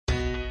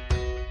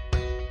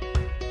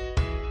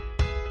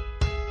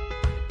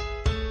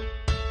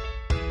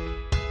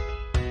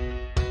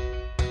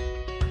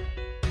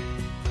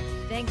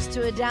Thanks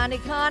to a down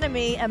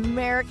economy,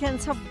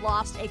 Americans have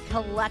lost a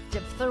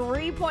collective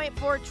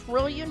 $3.4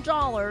 trillion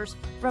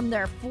from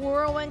their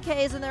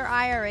 401ks and their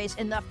IRAs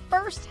in the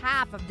first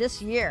half of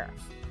this year.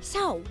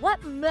 So,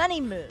 what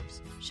money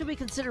moves should we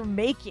consider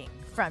making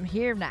from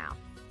here now?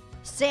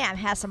 Sam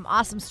has some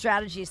awesome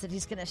strategies that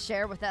he's going to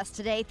share with us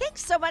today.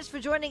 Thanks so much for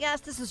joining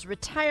us. This is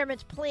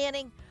Retirement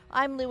Planning.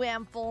 I'm Lou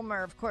Ann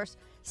Fulmer. Of course,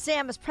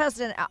 Sam is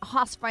president at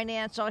Haas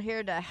Financial,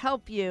 here to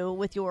help you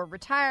with your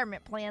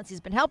retirement plans. He's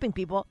been helping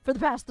people for the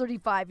past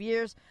 35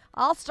 years.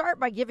 I'll start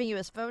by giving you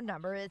his phone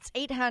number. It's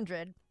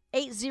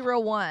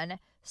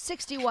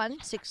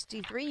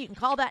 800-801-6163. You can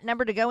call that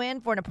number to go in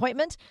for an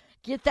appointment,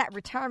 get that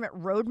retirement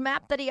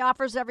roadmap that he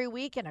offers every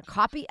week, and a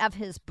copy of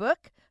his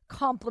book,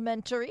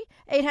 complimentary.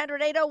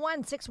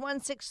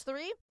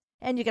 800-801-6163.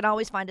 And you can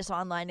always find us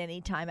online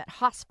anytime at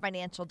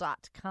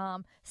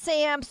haasfinancial.com.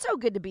 Sam, so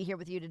good to be here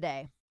with you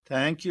today.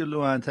 Thank you,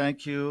 Luann.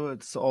 Thank you.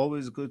 It's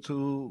always good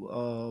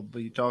to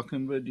be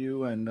talking with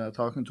you and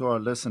talking to our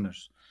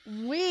listeners.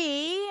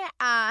 We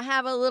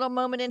have a little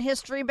moment in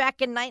history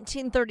back in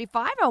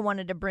 1935 I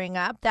wanted to bring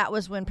up. That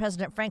was when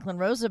President Franklin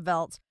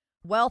Roosevelt's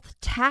Wealth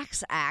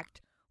Tax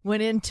Act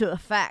went into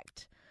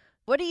effect.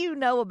 What do you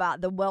know about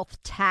the Wealth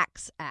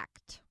Tax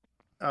Act?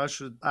 I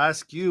should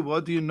ask you,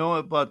 what do you know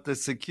about the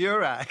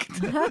Secure Act?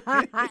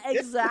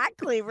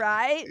 Exactly,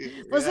 right?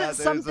 Was it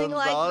something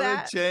like that? There's a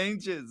lot of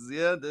changes.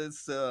 Yeah,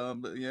 this,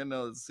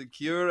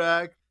 Secure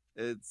Act,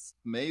 it's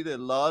made a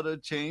lot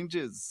of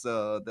changes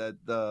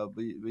that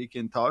we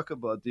can talk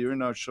about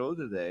during our show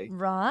today.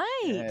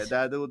 Right.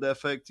 That would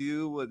affect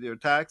you with your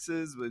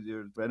taxes, with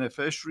your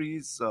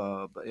beneficiaries,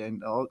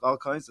 and all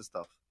kinds of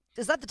stuff.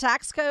 Is that the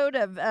tax code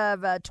of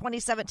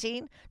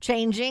 2017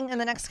 changing in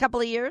the next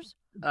couple of years?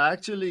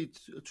 Actually,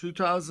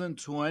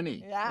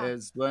 2020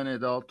 is when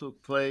it all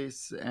took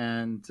place,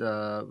 and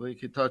we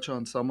could touch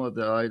on some of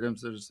the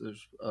items. There's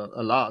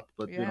a lot,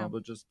 but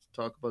we'll just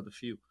talk about a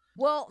few.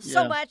 Well,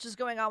 so much is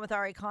going on with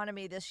our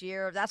economy this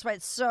year. That's why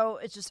it's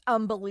just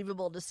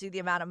unbelievable to see the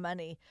amount of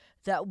money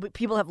that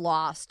people have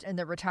lost in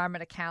their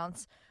retirement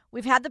accounts.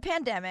 We've had the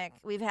pandemic.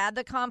 We've had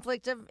the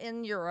conflict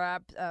in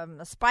Europe,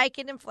 a spike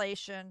in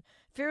inflation,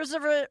 fears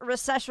of a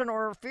recession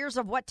or fears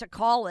of what to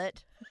call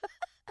it.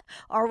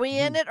 Are we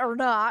in it or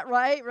not?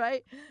 Right.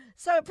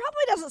 So it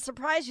probably doesn't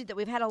surprise you that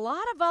we've had a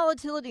lot of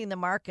volatility in the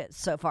markets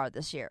so far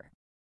this year.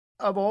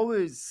 I've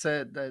always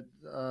said that,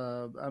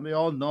 and we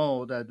all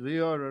know that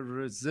we are a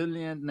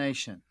resilient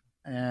nation,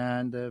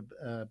 and the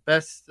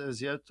best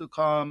is yet to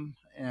come,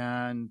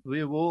 and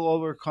we will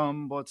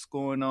overcome what's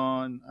going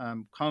on.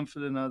 I'm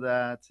confident of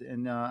that.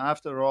 And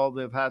after all,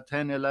 we've had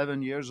 10,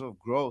 11 years of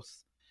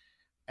growth.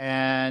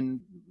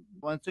 And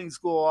when things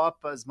go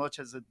up as much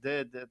as it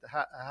did, it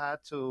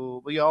had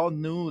to. We all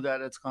knew that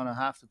it's going to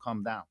have to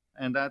come down,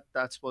 and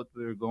that's what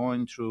we're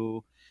going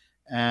through.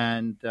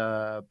 And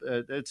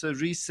it's a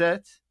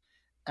reset.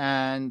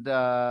 And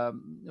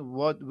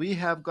what we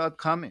have got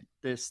coming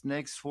this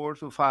next 4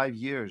 to 5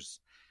 years,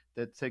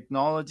 the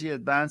technology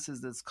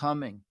advances that's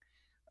coming,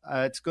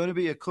 it's going to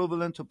be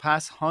equivalent to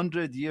past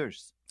 100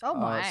 years. Oh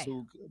my!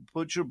 So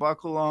put your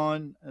buckle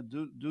on,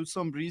 do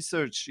some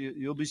research.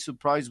 You'll be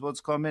surprised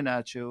what's coming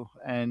at you,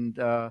 and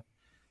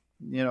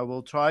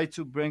we'll try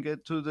to bring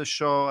it to the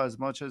show as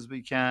much as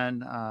we can.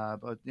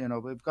 But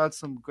we've got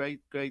some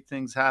great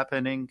things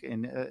happening,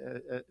 and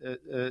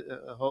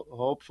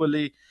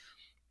hopefully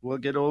we'll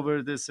get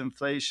over this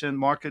inflation.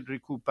 Market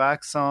recoup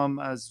back some,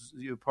 as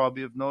you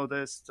probably have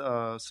noticed.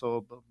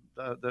 So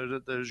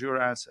there's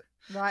your answer.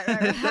 Right.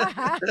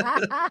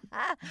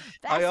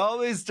 I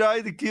always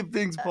try to keep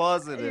things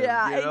positive.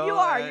 Yeah, you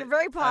are. You're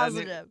very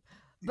positive.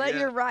 But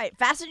you're right.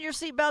 Fasten your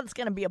seatbelt. It's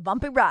going to be a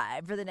bumpy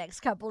ride for the next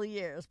couple of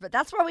years. But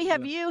that's why we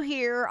have you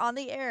here on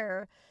the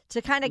air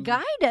to kind of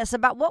guide us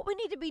about what we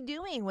need to be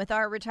doing with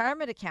our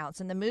retirement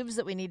accounts and the moves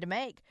that we need to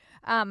make.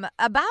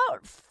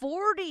 About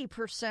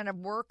 40% of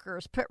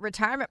workers put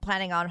retirement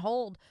planning on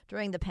hold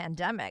during the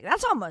pandemic.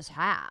 That's almost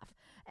half.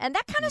 And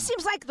that kind of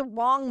seems like the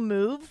wrong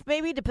move,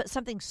 maybe, to put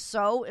something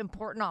so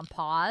important on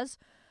pause.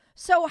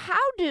 So how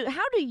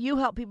do you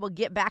help people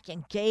get back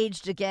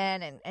engaged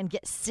again and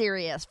get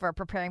serious for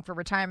preparing for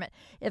retirement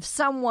if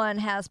someone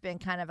has been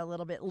kind of a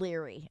little bit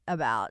leery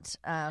about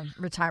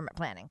retirement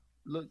planning?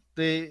 Look,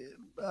 the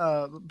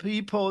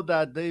people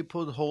that they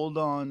put hold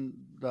on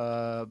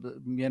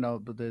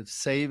the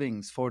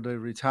savings for the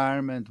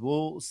retirement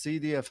will see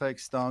the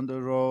effects down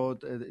the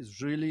road. It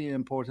is really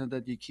important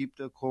that you keep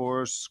the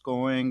course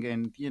going.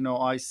 And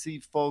I see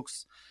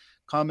folks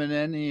coming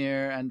in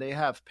here and they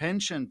have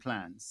pension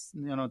plans,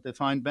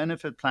 defined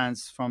benefit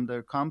plans from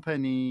their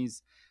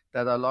companies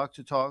that I'd like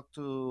to talk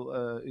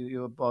to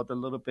you about a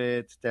little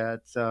bit,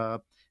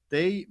 that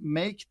they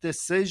make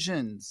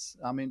decisions.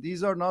 I mean,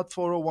 these are not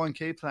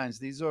 401k plans.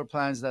 These are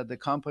plans that the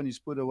companies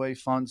put away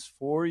funds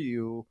for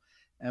you.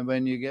 And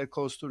when you get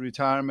close to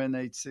retirement,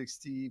 age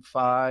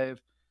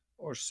 65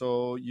 or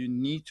so, you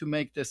need to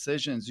make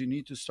decisions. You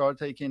need to start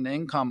taking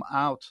income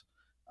out.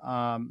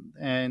 Of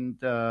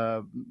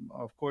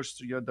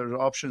course, there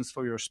are options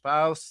for your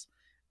spouse.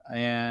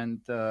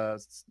 and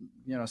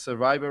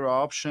survivor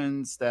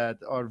options that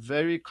are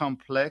very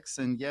complex,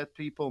 and yet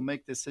people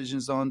make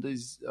decisions on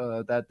these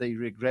that they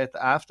regret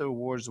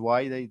afterwards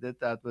why they did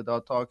that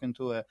without talking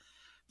to a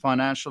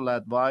financial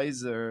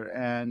advisor.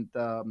 And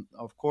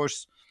of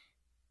course,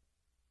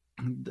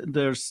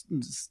 there's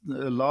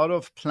a lot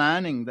of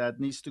planning that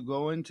needs to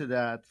go into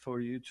that for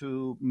you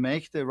to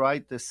make the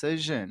right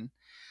decision.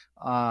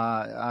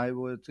 I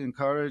would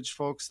encourage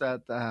folks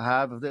that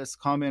have this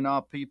coming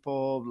up,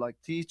 people like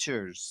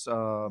teachers,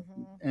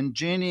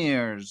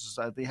 engineers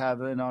that we have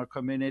in our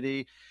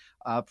community,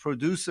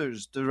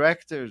 producers,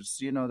 directors,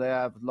 they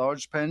have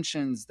large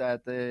pensions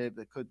that they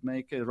could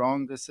make a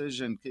wrong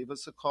decision. Give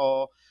us a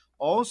call.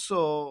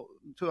 Also,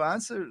 to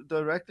answer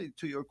directly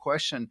to your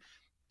question,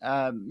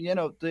 the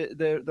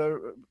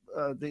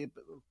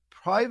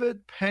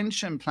private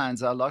pension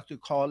plans, I like to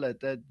call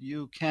it, that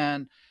you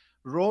can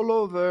roll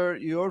over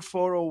your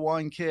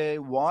 401k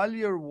while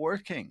you're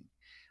working,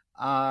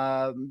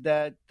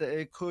 that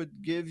it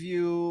could give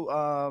you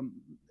a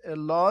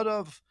lot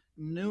of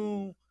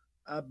new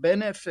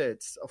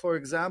benefits. For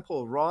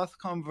example, Roth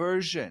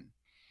conversion,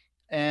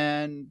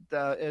 and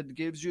it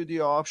gives you the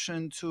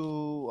option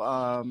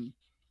to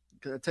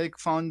take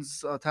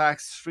funds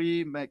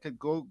tax-free, make it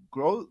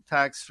grow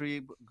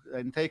tax-free,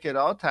 and take it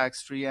out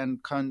tax-free, and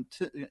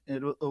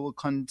it will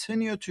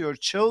continue to your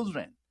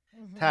children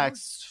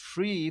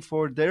tax-free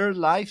for their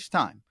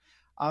lifetime.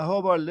 I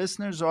hope our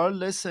listeners are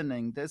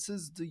listening. This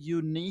is the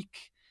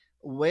unique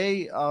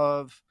way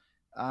of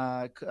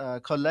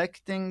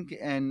collecting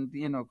and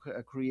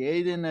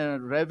creating a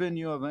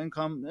revenue of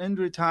income in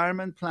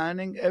retirement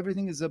planning.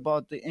 Everything is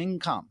about the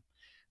income.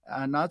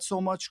 Not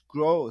so much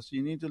growth.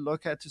 You need to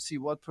look at to see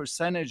what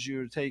percentage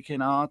you're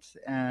taking out.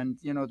 And,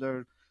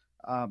 there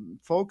are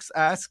folks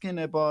asking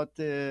about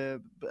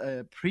the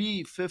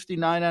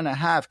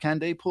pre-59.5. Can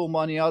they pull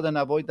money out and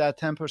avoid that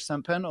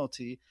 10%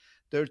 penalty?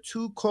 There are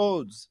two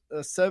codes,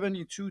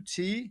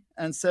 72T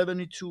and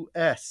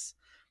 72S,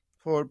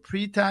 for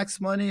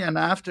pre-tax money and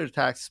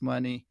after-tax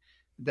money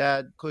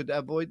that could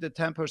avoid the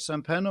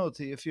 10%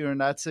 penalty. If you're in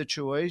that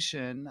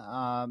situation,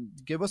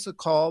 give us a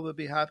call. We'll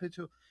be happy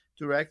to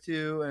direct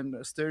you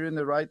and steer you in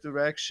the right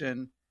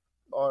direction.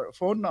 Our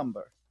phone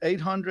number,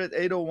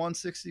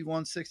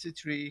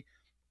 800-801-6163,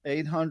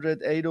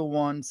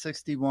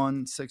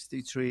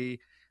 800-801-6163.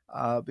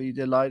 Be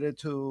delighted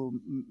to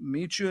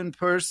meet you in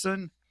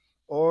person,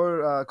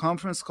 or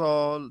conference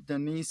call.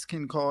 Denise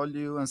can call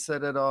you and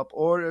set it up.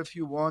 Or if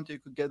you want, you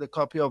could get a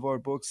copy of our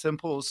book,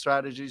 Simple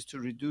Strategies to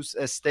Reduce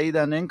Estate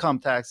and Income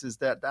Taxes,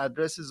 that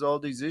addresses all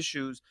these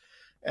issues.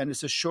 And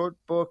it's a short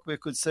book we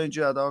could send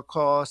you at our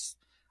cost.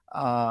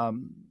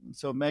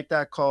 So make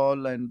that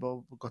call and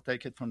we'll go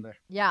take it from there.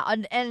 Yeah.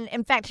 And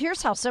in fact,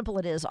 here's how simple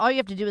it is. All you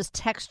have to do is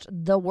text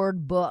the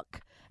word book.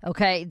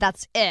 Okay.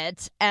 That's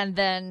it. And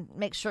then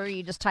make sure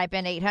you just type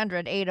in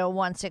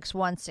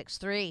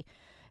 800-801-6163.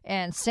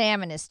 And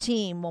Sam and his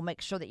team will make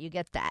sure that you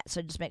get that.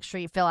 So just make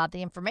sure you fill out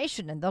the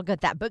information and they'll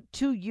get that book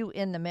to you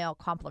in the mail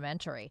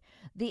complimentary.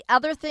 The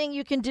other thing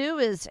you can do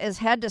is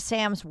head to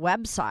Sam's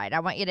website.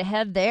 I want you to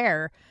head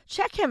there.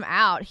 Check him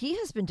out. He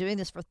has been doing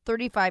this for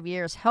 35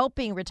 years,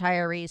 helping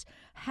retirees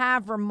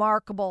have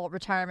remarkable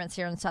retirements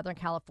here in Southern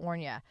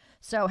California.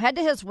 So head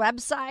to his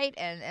website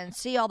and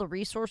see all the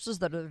resources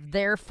that are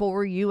there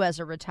for you as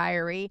a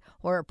retiree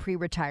or a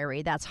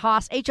pre-retiree. That's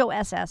Hoss,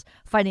 HOSS,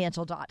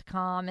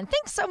 financial.com. And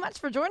thanks so much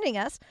for joining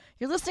us.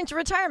 You're listening to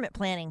Retirement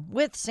Planning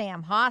with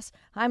Sam Hoss.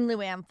 I'm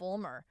Lou Ann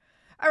Fulmer.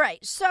 All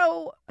right,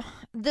 so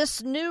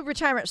this new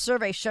retirement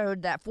survey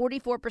showed that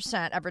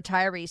 44% of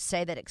retirees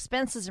say that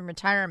expenses in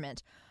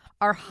retirement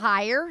are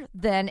higher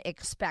than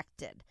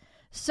expected.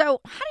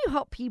 So how do you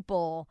help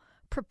people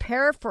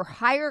prepare for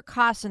higher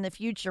costs in the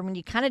future when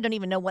you kind of don't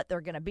even know what they're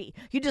going to be?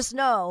 You just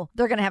know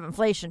they're going to have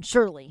inflation,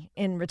 surely,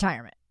 in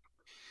retirement.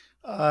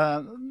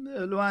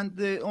 Luan,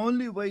 the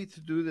only way to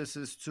do this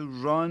is to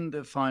run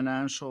the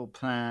financial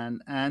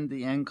plan and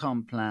the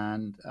income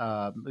plan.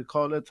 We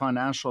call it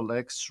financial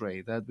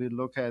X-ray, that we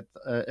look at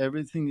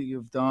everything that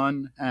you've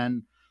done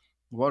and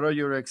what are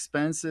your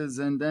expenses,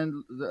 and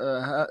then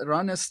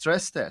run a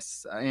stress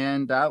test.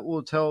 And that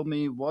will tell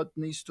me what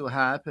needs to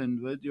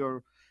happen with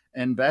your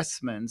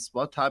investments.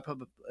 What type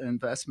of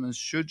investments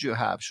should you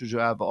have? Should you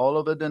have all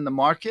of it in the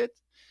market?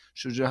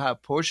 Should you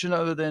have portion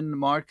of it in the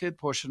market,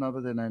 portion of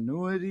it in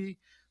annuity,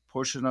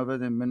 portion of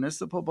it in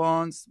municipal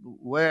bonds?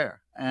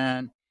 Where?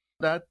 And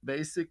that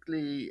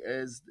basically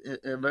is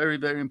very,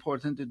 very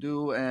important to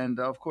do. And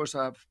of course,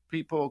 I have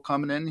people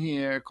coming in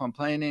here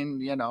complaining,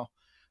 the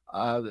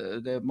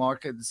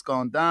market has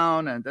gone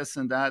down and this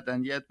and that.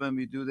 And yet when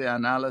we do the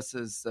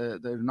analysis,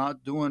 they're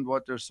not doing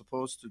what they're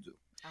supposed to do.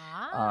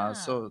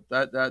 So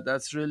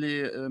that's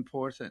really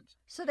important.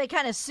 So they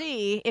kind of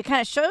see, it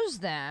kind of shows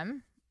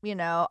them,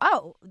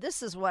 oh,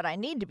 this is what I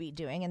need to be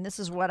doing and this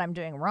is what I'm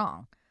doing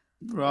wrong.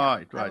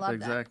 Right,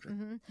 exactly.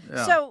 Mm-hmm.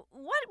 Yeah. So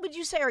what would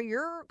you say are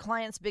your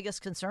clients'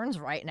 biggest concerns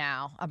right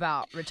now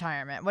about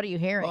retirement? What are you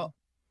hearing?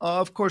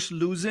 Of course,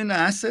 losing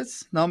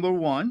assets, number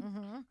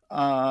one,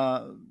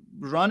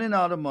 running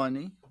out of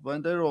money,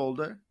 when they're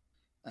older,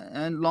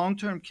 and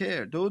long-term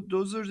care.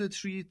 Those are the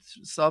three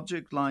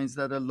subject lines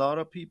that a lot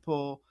of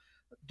people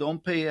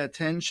don't pay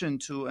attention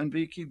to, and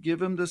we can give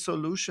them the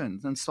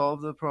solutions and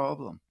solve the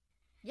problem.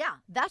 Yeah,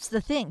 that's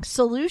the thing.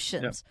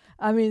 Solutions.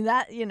 Yeah. I mean,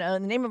 that, the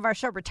name of our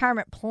show,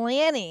 Retirement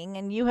Planning,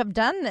 and you have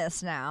done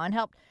this now and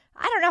helped,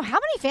 I don't know, how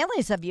many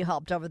families have you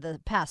helped over the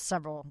past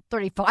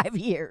 35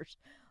 years?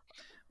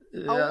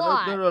 There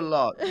are a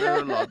lot.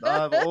 I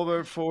have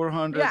over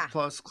 400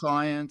 plus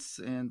clients,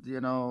 and,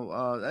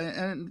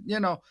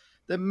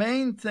 the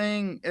main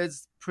thing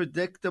is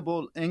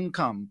predictable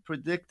income,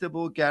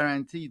 predictable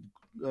guaranteed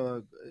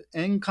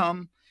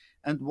income,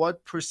 and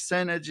what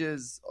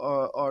percentages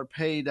are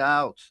paid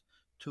out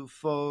to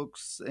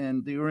folks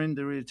and during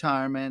the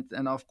retirement,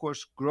 and of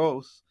course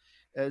growth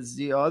is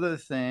the other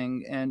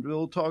thing. And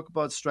we'll talk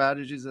about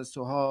strategies as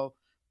to how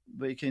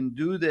we can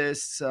do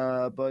this,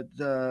 but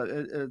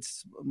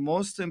it's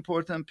most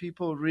important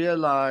people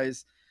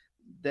realize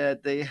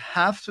that they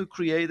have to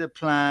create a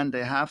plan,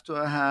 they have to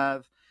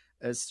have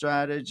a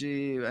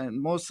strategy.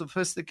 And most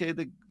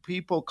sophisticated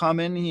people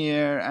come in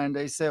here and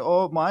they say,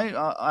 oh, my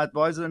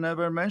advisor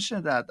never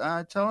mentioned that. And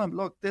I tell them,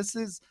 look, this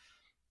is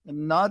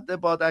not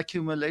about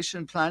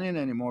accumulation planning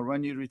anymore.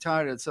 When you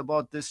retire, it's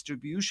about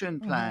distribution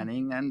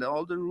planning, and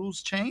all the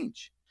rules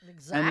change.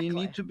 Exactly. And you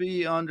need to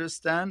be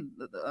understanding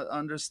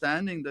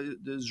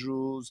these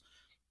rules.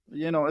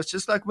 It's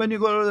just like when you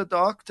go to the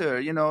doctor,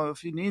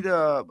 if you need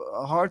a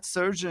heart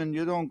surgeon,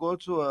 you don't go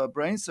to a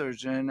brain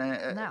surgeon,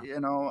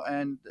 No.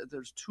 And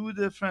there's two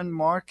different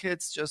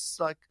markets, just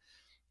like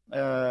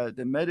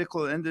the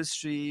medical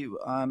industry.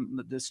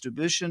 The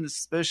distribution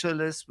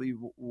specialist, we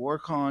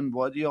work on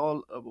what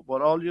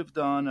all you've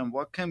done and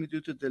what can we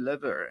do to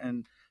deliver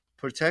and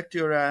protect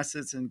your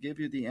assets and give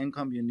you the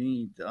income you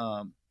need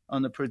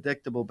on a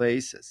predictable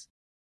basis.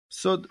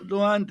 So,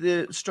 Luan,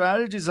 the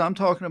strategies I'm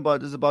talking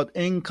about is about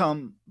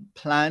income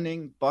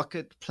planning,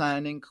 bucket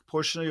planning.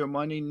 Portion of your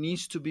money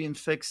needs to be in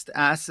fixed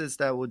assets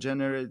that will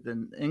generate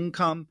an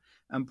income,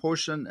 and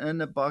portion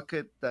in a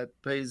bucket that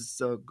pays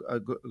the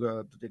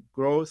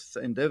growth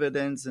and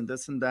dividends and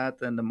this and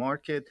that and the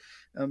market.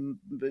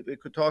 We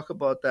could talk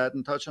about that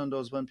and touch on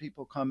those when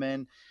people come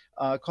in.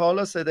 Call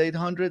us at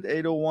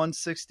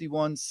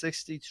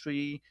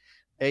 800-801-6163.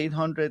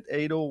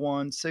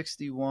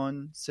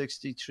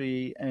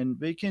 800-801-6163, and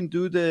we can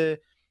do the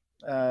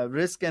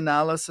risk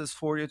analysis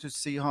for you to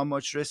see how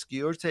much risk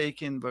you're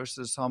taking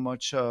versus how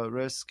much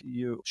risk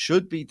you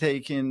should be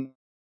taking.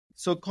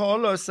 So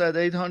call us at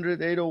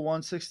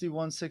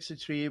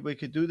 800-801-6163. We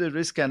could do the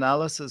risk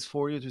analysis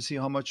for you to see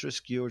how much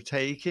risk you're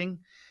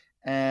taking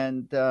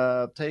and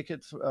take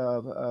it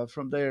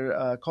from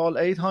there. Call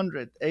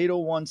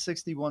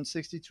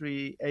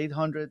 800-801-6163,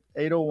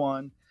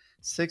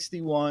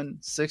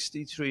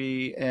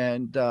 800-801-6163,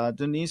 and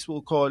Denise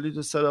will call you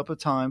to set up a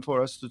time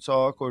for us to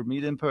talk or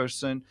meet in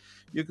person.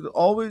 You could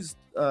always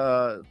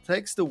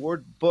text the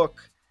word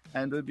book,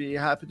 and we'll be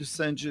happy to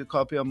send you a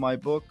copy of my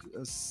book,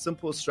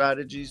 Simple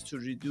Strategies to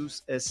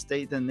Reduce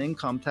Estate and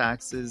Income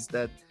Taxes,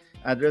 that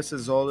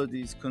addresses all of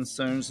these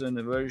concerns in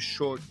a very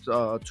short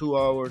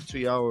 2-hour,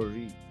 3-hour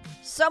read.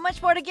 So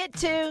much more to get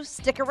to.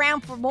 Stick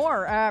around for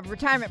more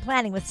Retirement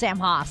Planning with Sam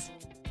Haas.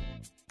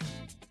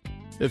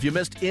 If you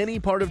missed any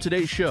part of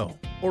today's show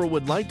or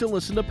would like to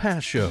listen to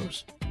past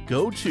shows,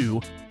 go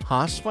to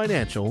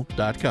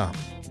HaasFinancial.com,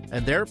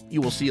 and there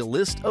you will see a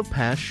list of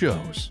past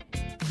shows.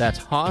 That's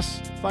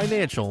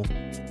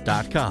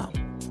HaasFinancial.com.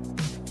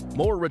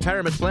 More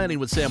Retirement Planning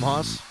with Sam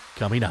Haas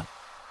coming up.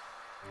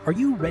 Are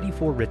you ready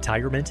for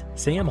retirement?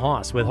 Sam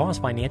Haas with Haas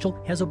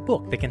Financial has a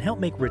book that can help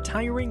make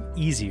retiring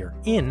easier.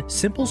 In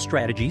Simple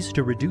Strategies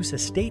to Reduce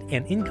Estate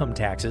and Income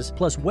Taxes,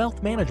 plus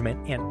Wealth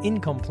Management and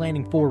Income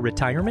Planning for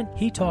Retirement,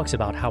 he talks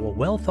about how a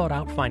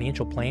well-thought-out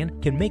financial plan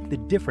can make the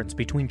difference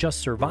between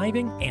just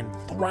surviving and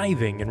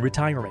thriving in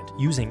retirement.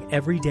 Using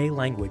everyday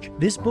language,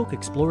 this book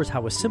explores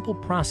how a simple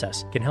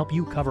process can help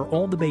you cover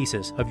all the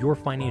bases of your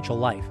financial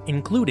life,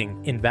 including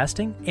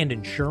investing and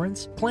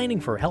insurance, planning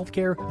for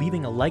healthcare,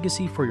 leaving a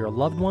legacy for your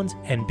loved ones,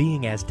 and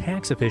being as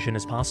tax efficient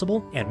as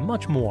possible, and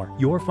much more.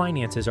 Your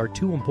finances are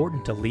too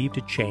important to leave to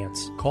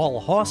chance. Call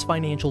Haas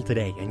Financial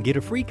today and get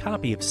a free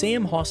copy of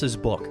Sam Haas's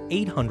book,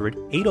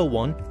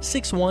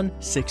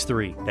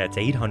 800-801-6163. That's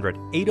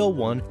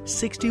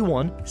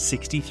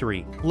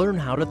 800-801-6163. Learn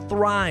how to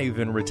thrive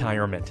in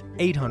retirement.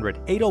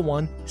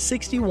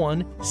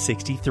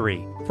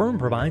 800-801-6163. Firm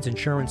provides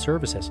insurance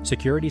services.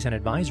 Securities and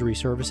advisory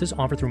services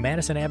offered through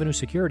Madison Avenue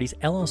Securities,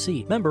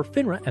 LLC. Member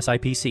FINRA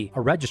SIPC,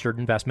 a registered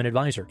investment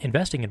advisor.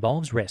 Investing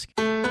involves risk.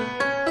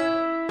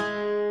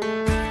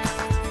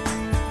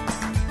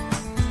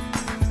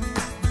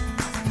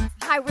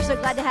 Hi, we're so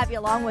glad to have you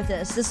along with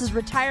us. This is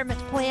Retirement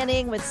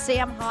Planning with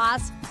Sam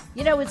Haas.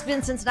 You know, it's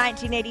been since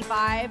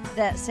 1985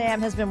 that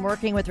Sam has been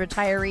working with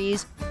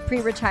retirees,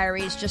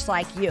 pre-retirees just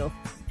like you,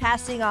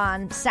 passing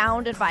on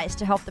sound advice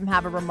to help them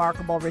have a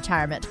remarkable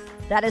retirement.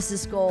 That is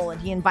his goal,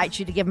 and he invites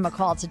you to give him a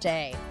call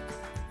today.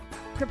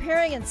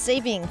 Preparing and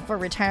saving for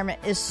retirement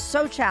is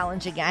so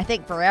challenging, I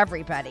think, for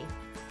everybody.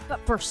 But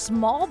for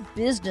small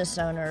business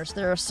owners,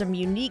 there are some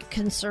unique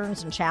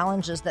concerns and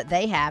challenges that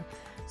they have.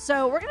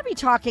 So we're going to be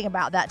talking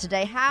about that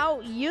today,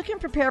 how you can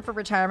prepare for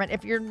retirement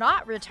if you're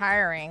not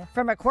retiring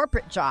from a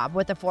corporate job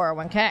with a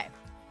 401k.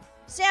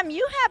 Sam,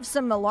 you have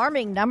some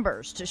alarming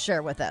numbers to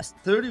share with us.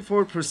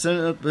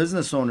 34% of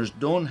business owners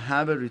don't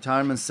have a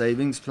retirement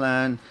savings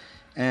plan,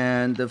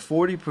 and the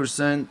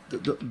 40%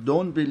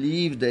 don't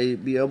believe they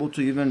be able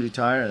to even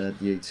retire at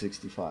the age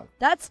 65.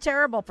 That's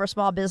terrible for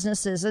small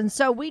businesses. And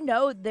so we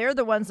know they're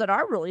the ones that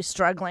are really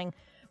struggling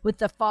with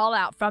the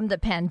fallout from the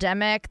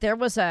pandemic. There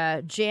was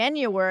a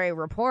January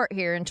report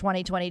here in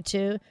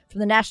 2022 from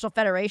the National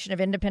Federation of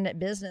Independent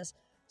Business.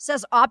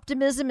 Says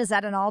optimism is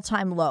at an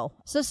all-time low.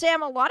 So,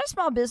 Sam, a lot of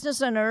small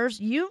business owners,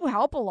 you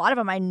help a lot of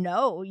them. I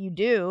know you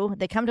do.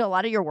 They come to a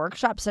lot of your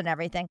workshops and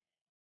everything.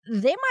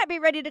 They might be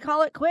ready to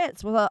call it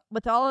quits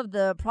with all of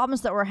the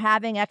problems that we're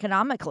having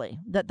economically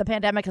that the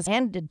pandemic has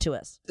handed to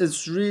us.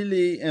 It's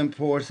really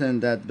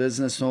important that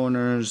business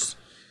owners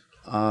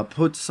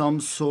put some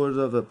sort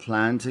of a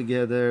plan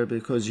together,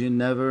 because you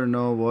never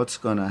know what's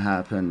going to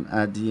happen.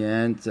 At the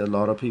end, a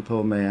lot of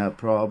people may have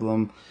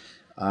problems.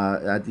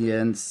 At the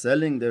end,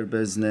 selling their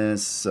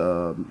business,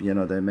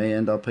 they may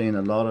end up paying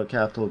a lot of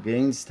capital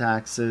gains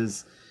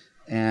taxes.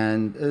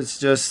 And it's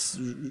just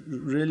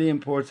really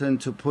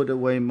important to put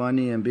away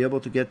money and be able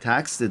to get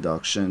tax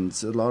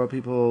deductions. A lot of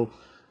people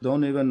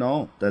don't even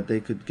know that they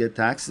could get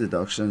tax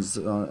deductions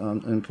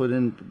and put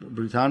in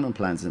retirement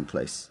plans in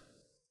place.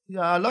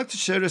 Yeah, I'd like to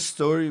share a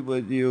story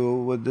with you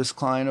with this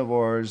client of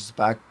ours.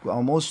 Back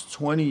almost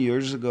 20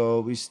 years ago,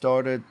 we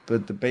started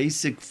with the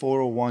basic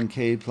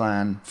 401k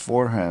plan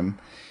for him.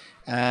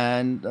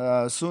 And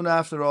soon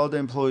after, all the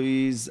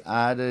employees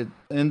added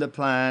in the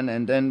plan,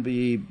 and then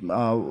he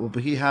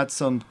had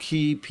some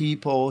key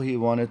people. He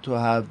wanted to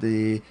have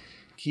the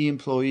key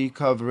employee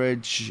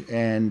coverage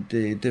and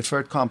the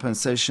deferred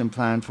compensation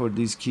plan for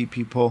these key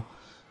people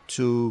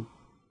to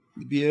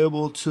be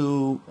able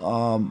to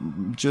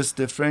just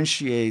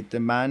differentiate the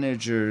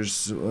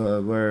managers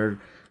where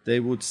they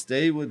would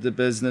stay with the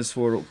business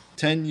for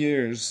 10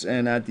 years,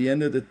 and at the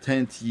end of the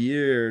 10th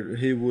year,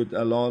 he would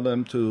allow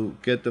them to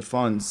get the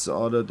funds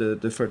out of the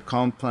deferred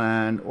comp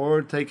plan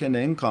or take an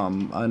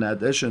income in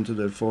addition to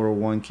their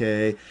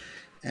 401k.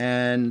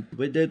 And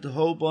we did a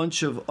whole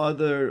bunch of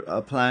other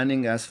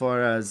planning as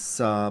far as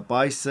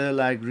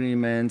buy-sell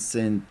agreements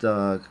and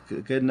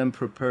getting them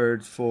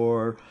prepared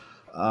for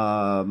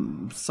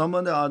some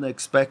of the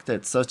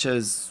unexpected, such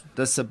as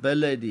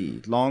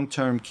disability,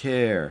 long-term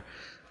care,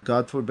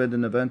 God forbid,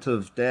 an event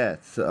of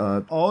death.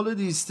 All of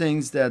these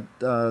things that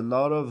a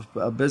lot of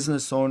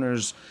business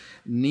owners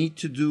need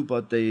to do,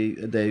 but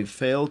they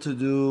fail to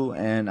do.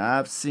 And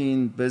I've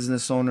seen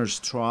business owners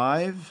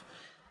thrive,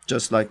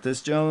 just like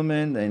this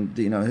gentleman. And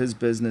his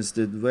business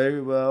did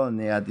very well, and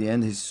at the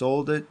end he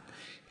sold it.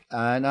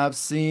 And I've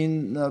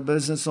seen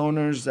business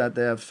owners that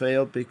they have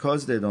failed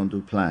because they don't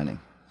do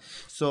planning.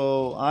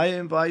 So I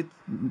invite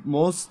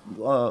most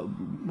of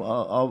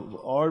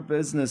our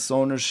business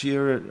owners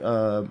here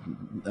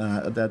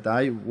that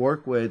I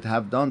work with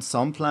have done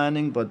some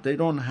planning, but they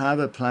don't have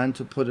a plan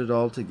to put it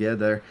all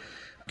together.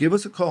 Give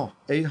us a call,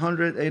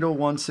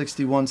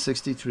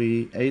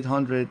 800-801-6163,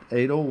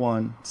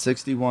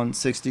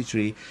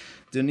 800-801-6163.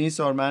 Denise,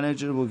 our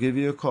manager, will give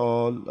you a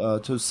call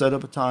to set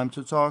up a time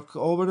to talk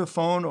over the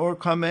phone or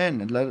come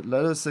in and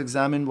let us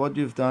examine what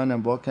you've done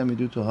and what can we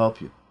do to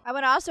help you. I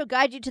want to also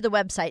guide you to the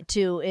website,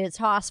 too. It's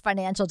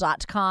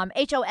hossfinancial.com,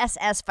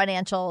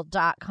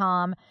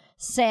 HOSSfinancial.com.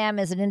 Sam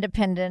is an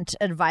independent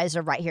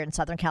advisor right here in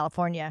Southern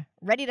California,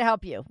 ready to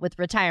help you with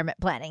retirement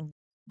planning.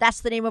 That's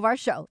the name of our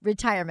show,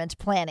 Retirement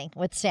Planning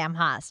with Sam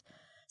Hoss.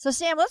 So,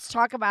 Sam, let's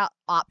talk about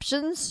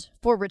options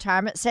for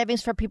retirement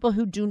savings for people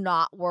who do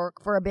not work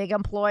for a big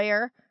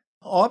employer.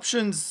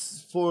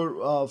 Options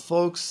for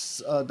folks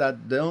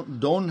that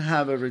don't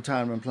have a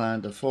retirement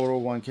plan, the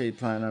 401k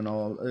plan and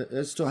all,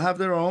 is to have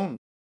their own.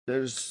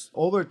 There's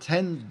over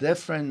 10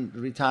 different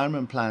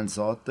retirement plans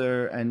out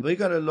there, and we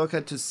got to look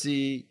at to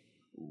see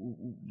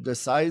the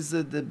size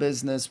of the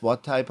business,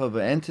 what type of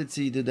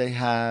entity do they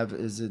have.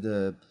 Is it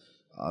a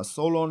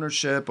sole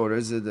ownership, or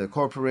is it a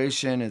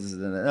corporation? Is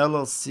it an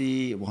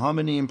LLC? How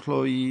many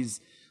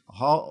employees?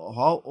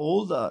 How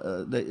old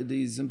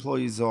these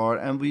employees are?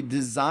 And we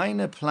design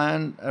a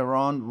plan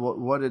around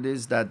what it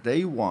is that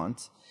they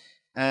want.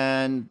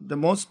 And the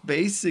most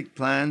basic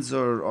plans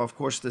are, of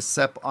course, the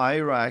SEP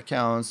IRA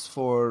accounts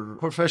for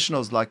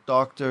professionals like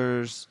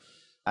doctors,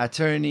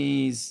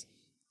 attorneys,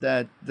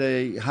 that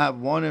they have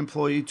one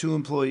employee, two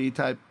employee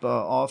type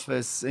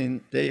office,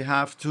 and they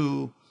have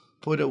to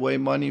put away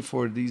money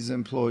for these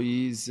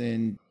employees.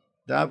 And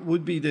that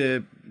would be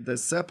the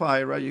SEP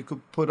IRA. You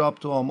could put up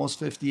to almost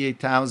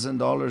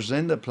 $58,000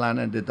 in the plan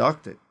and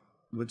deduct it,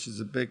 which is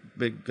a big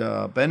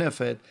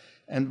benefit.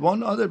 And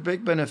one other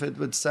big benefit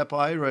with SEP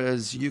IRA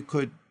is you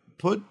could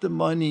put the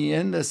money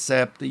in the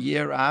SEP the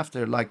year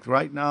after. Like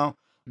right now,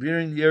 we're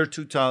in the year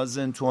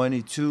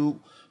 2022.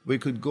 We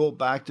could go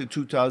back to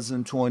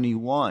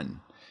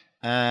 2021.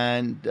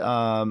 And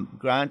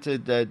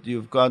granted that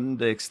you've gotten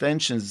the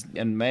extensions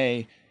in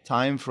May,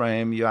 time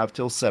frame. You have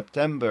till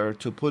September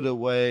to put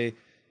away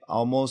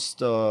almost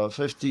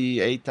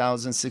 $58,000,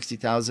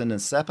 $60,000 in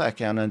SEPA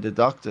account and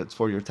deduct it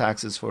for your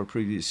taxes for a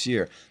previous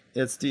year.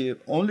 It's the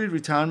only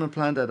retirement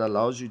plan that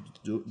allows you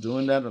to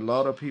doing that. A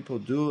lot of people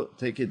do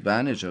take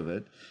advantage of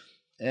it.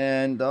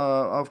 And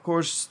of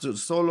course, the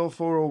solo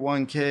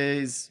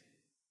 401ks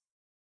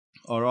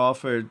are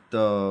offered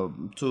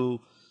to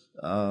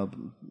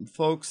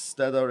folks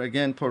that are,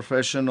 again,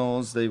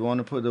 professionals. They want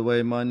to put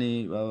away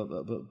money,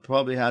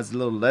 probably has a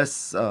little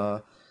less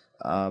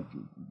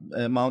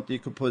amount you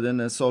could put in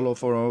a solo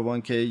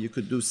 401k. You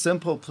could do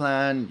simple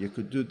plan. You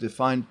could do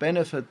defined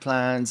benefit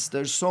plans.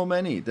 There's so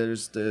many.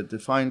 There's the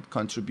defined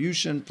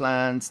contribution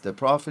plans, the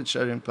profit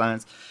sharing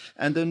plans.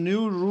 And the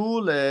new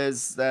rule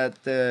is that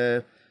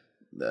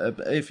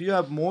if you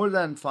have more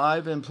than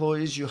 5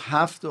 employees, you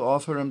have to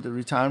offer them the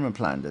retirement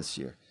plan this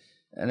year.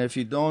 And if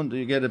you don't,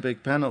 you get a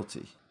big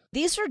penalty.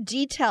 These are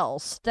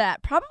details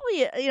that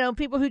probably,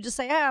 people who just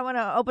say, hey, I want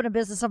to open a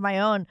business of my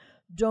own,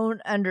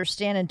 don't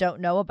understand and don't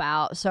know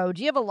about. So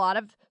do you have a lot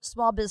of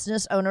small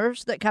business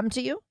owners that come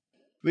to you?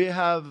 We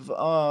have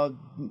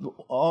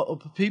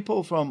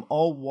people from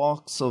all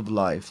walks of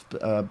life,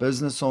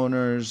 business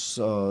owners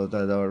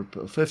that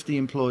are 50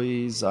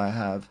 employees. I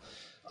have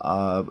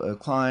a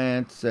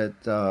client that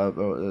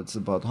it's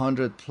about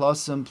 100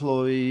 plus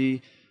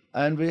employee.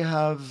 And we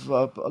have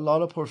a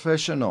lot of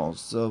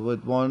professionals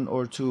with 1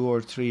 or 2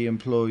 or 3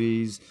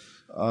 employees.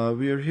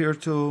 We are here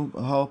to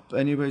help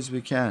any ways we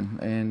can,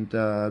 and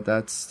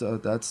that's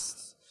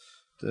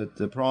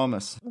the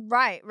promise.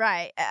 Right.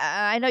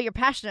 I know you're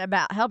passionate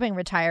about helping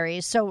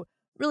retirees. So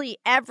really,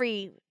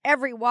 every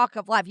walk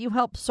of life, you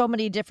help so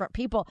many different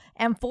people,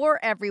 and for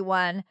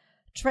everyone,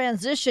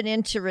 transition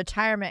into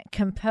retirement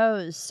can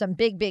pose some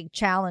big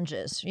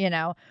challenges.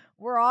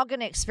 We're all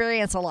going to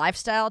experience a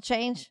lifestyle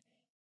change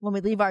when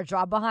we leave our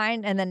job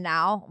behind. And then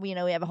now, we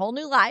have a whole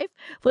new life,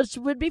 which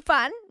would be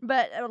fun,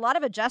 but a lot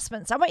of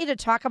adjustments. I want you to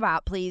talk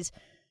about, please,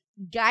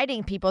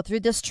 guiding people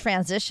through this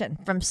transition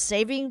from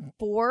saving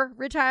for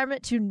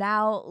retirement to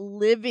now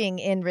living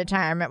in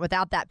retirement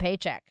without that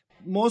paycheck.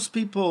 Most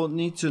people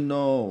need to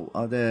know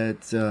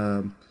that,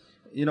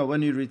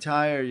 when you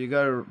retire, you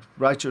got to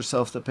write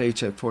yourself the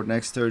paycheck for the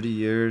next 30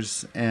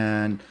 years.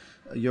 And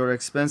your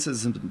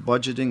expenses and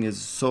budgeting is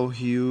so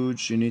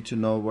huge. You need to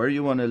know where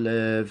you want to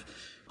live,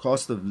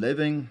 cost of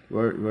living,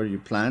 where you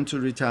plan to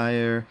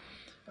retire.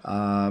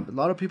 A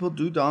lot of people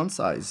do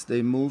downsize.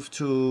 They move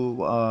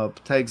to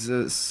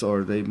Texas,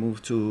 or they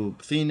move to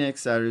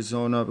Phoenix,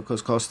 Arizona,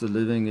 because cost of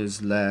living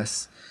is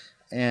less.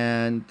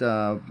 And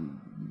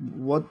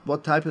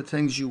what type of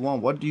things you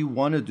want? What do you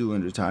want to do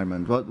in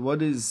retirement?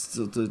 What is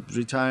the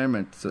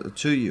retirement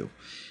to you?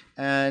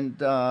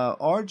 And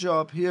our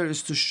job here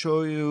is to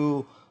show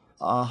you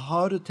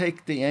how to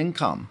take the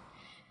income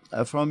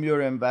from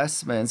your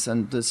investments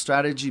and the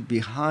strategy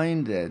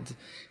behind it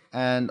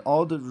and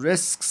all the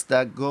risks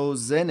that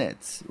goes in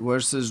it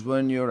versus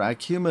when you're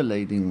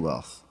accumulating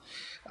wealth.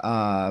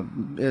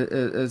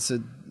 It's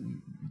a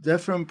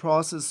different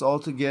process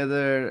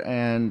altogether,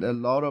 and a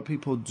lot of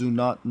people do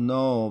not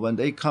know. When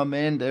they come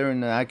in, they're in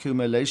the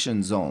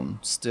accumulation zone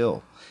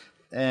still.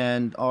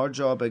 And our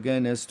job,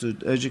 again, is to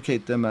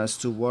educate them as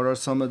to what are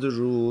some of the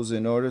rules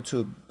in order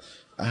to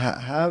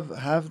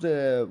have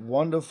the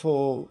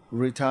wonderful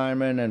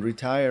retirement and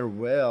retire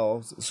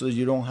well, so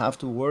you don't have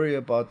to worry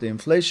about the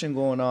inflation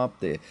going up,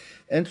 the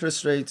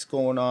interest rates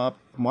going up,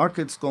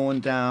 markets going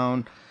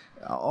down,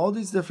 all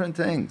these different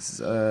things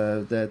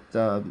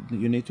that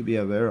you need to be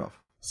aware of.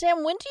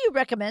 Sam, when do you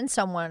recommend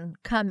someone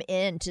come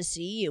in to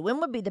see you? When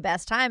would be the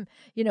best time?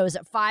 Is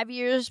it 5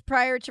 years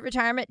prior to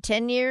retirement,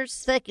 10 years?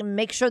 So they can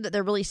make sure that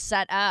they're really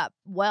set up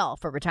well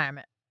for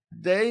retirement.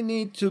 They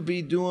need to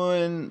be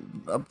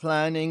doing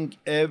planning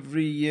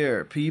every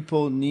year.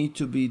 People need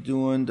to be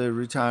doing their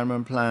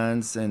retirement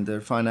plans and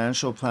their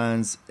financial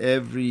plans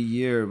every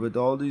year. With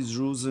all these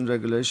rules and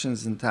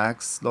regulations and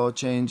tax law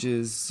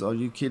changes, are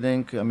you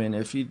kidding? I mean,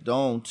 if you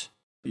don't,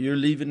 you're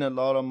leaving a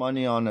lot of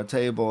money on the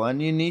table,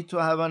 and you need to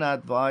have an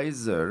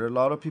advisor. A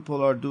lot of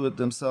people are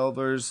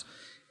do-it-themselvers,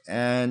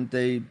 and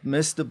they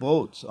miss the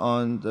boat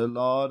on a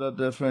lot of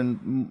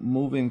different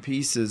moving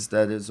pieces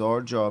that is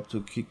our job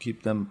to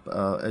keep them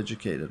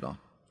educated on.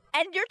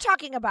 And you're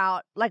talking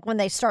about like when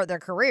they start their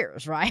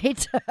careers,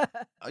 right?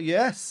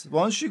 Yes.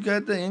 Once you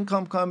get the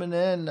income coming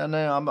in, and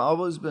I've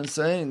always been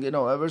saying,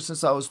 ever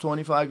since I was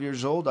 25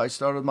 years old, I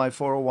started my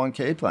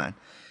 401k plan.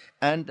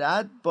 And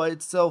that by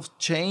itself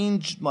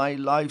changed my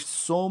life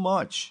so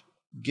much.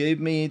 Gave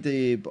me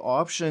the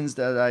options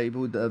that I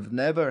would have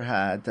never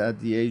had at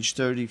the age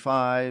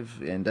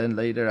 35 and then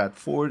later at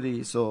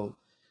 40. So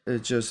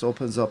it just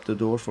opens up the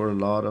door for a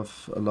lot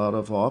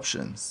of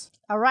options.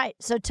 All right.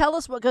 So tell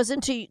us what goes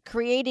into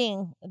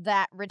creating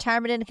that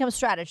retirement income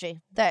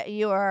strategy that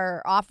you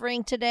are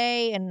offering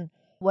today and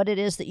what it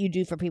is that you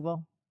do for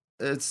people.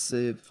 It's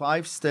a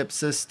 5-step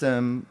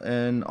system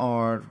in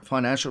our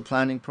financial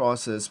planning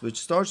process, which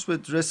starts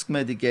with risk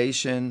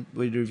mitigation.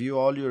 We review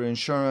all your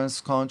insurance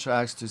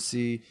contracts to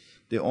see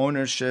the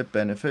ownership,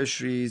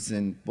 beneficiaries,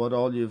 and what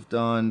all you've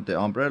done, the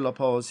umbrella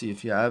policy,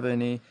 if you have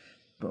any.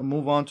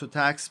 Move on to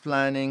tax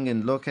planning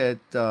and look at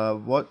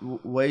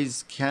what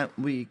ways can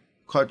we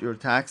cut your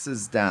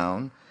taxes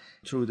down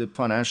through the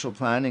financial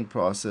planning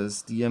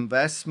process. The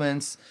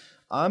investments,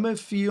 I'm a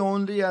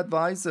fee-only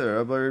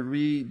advisor, but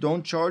we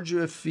don't charge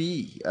you a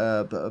fee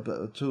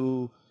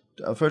to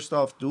first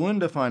off doing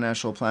the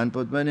financial plan.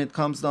 But when it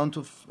comes down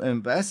to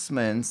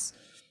investments,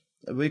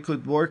 we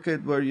could work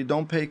it where you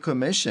don't pay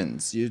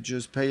commissions. You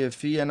just pay a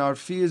fee, and our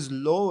fee is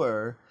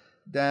lower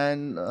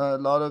than a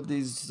lot of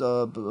these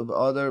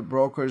other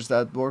brokers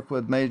that work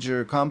with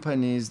major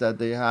companies that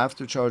they have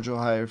to charge a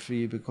higher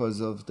fee because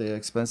of the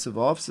expensive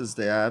offices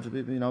they have.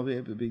 We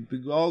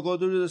all go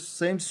to the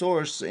same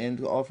source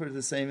and offer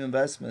the same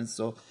investments,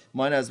 so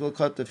might as well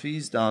cut the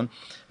fees down.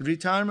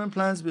 Retirement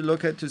plans, we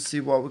look at to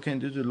see what we can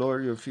do to lower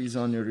your fees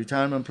on your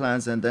retirement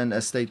plans, and then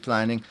estate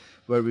planning,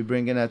 where we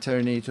bring an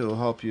attorney to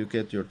help you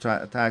get your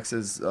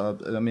taxes,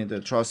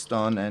 the trust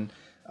done, and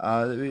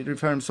we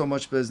refer so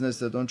much business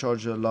that don't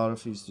charge you a lot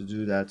of fees to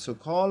do that. So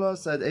call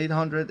us at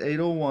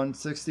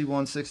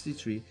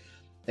 800-801-6163,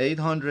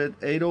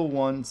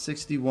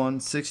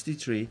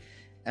 800-801-6163,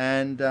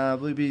 and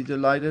we'll be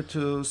delighted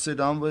to sit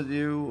down with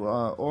you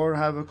or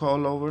have a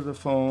call over the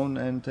phone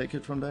and take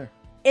it from there.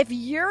 If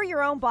you're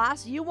your own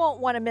boss, you won't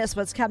want to miss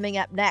what's coming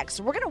up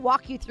next. We're going to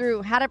walk you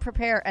through how to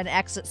prepare an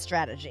exit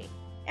strategy,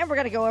 and we're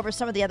going to go over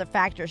some of the other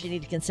factors you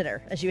need to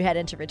consider as you head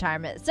into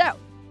retirement. So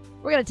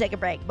we're going to take a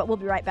break, but we'll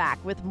be right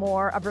back with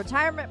more of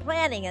retirement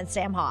planning and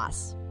Sam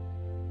Hoss.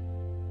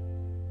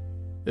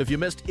 If you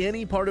missed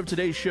any part of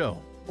today's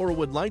show or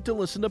would like to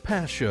listen to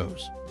past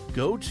shows,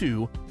 go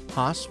to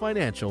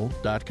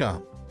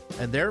HaasFinancial.com,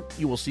 and there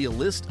you will see a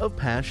list of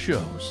past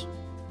shows.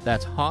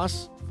 That's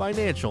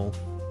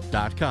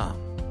HaasFinancial.com.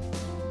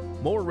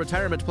 More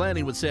retirement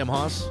planning with Sam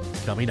Hoss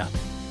coming up.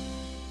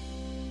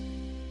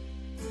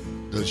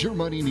 Does your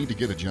money need to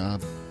get a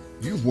job?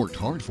 You've worked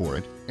hard for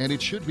it, and it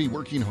should be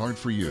working hard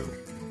for you.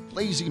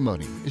 Lazy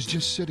money is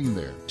just sitting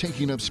there,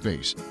 taking up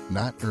space,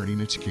 not earning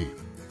its keep.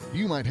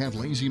 You might have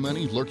lazy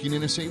money lurking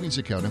in a savings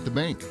account at the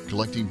bank,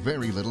 collecting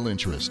very little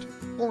interest,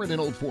 or in an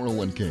old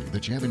 401k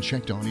that you haven't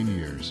checked on in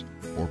years.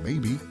 Or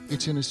maybe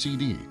it's in a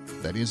CD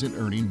that isn't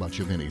earning much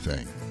of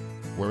anything.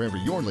 Wherever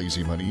your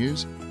lazy money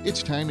is,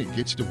 it's time it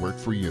gets to work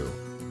for you.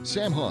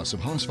 Sam Hoss of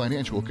Hoss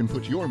Financial can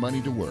put your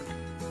money to work.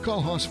 Call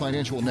Hoss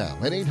Financial now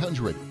at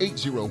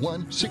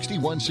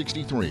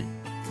 800-801-6163.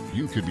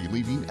 You could be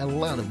leaving a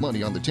lot of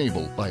money on the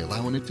table by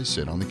allowing it to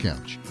sit on the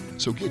couch.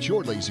 So get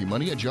your lazy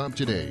money a job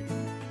today.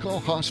 Call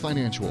Hoss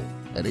Financial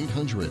at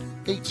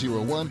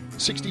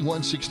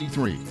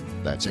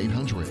 800-801-6163. That's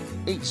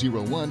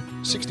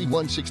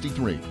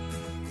 800-801-6163.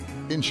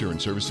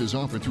 Insurance services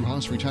offered through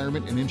Hoss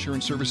Retirement and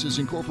Insurance Services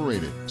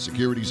Incorporated.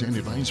 Securities and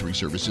advisory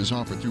services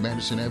offered through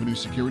Madison Avenue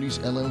Securities,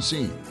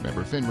 LLC.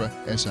 Member FINRA,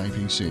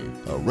 SIPC.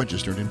 A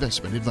registered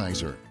investment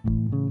advisor.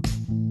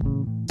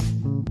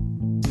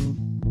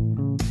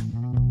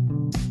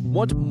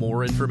 Want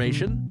more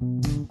information?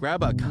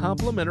 Grab a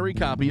complimentary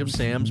copy of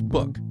Sam's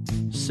book,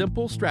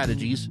 Simple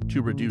Strategies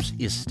to Reduce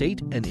Estate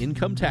and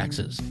Income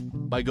Taxes,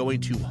 by going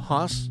to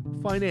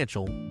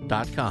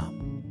HaasFinancial.com.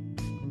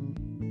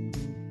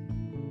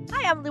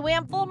 Hi, I'm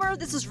Luann Fulmer.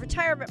 This is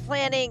Retirement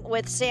Planning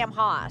with Sam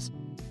Hoss.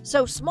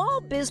 So small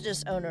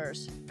business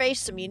owners face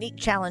some unique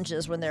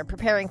challenges when they're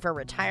preparing for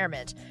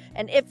retirement.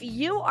 And if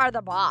you are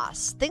the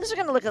boss, things are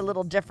going to look a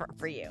little different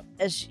for you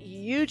as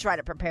you try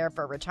to prepare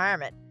for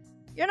retirement.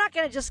 You're not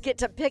going to just get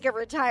to pick a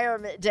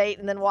retirement date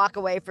and then walk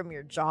away from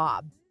your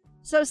job.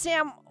 So,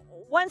 Sam,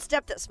 one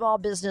step that small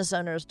business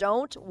owners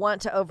don't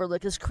want to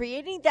overlook is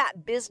creating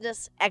that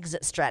business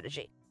exit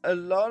strategy. A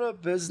lot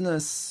of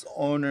business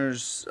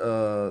owners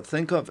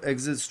think of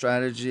exit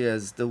strategy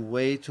as the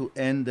way to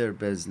end their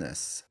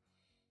business.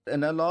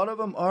 And a lot of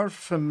them are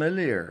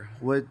familiar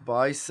with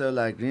buy-sell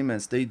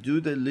agreements. They do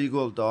the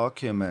legal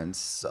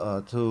documents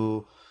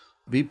to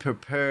be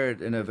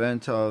prepared in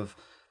event of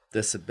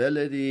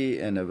disability,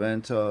 in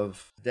event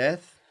of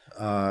death,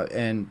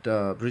 and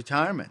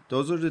retirement.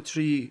 Those are the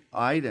three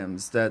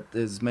items that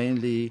is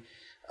mainly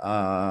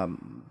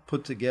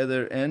put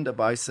together in the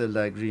buy-sell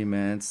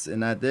agreements.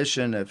 In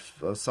addition,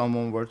 if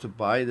someone were to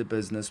buy the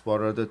business,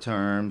 what are the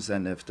terms?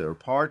 And if they're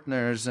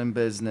partners in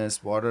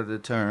business, what are the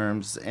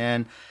terms?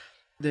 And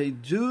they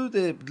do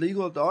the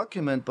legal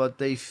document, but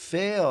they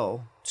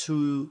fail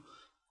to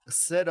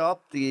set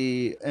up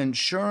the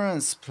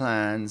insurance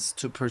plans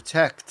to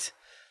protect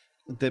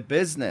the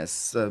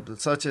business,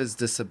 such as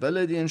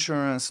disability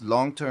insurance,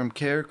 long-term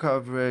care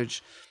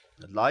coverage,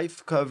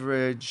 life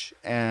coverage.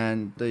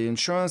 And the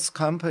insurance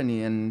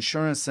company and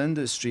insurance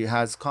industry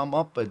has come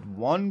up with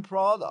one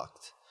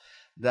product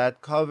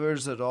that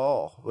covers it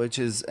all, which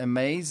is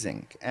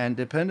amazing. And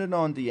depending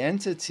on the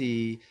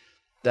entity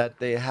that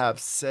they have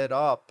set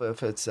up,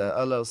 if it's a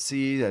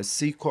LLC, a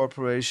C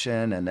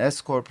corporation, an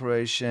S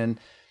corporation,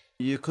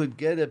 you could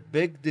get a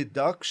big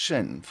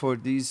deduction for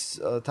these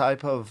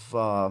type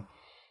of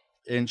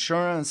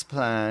insurance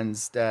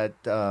plans that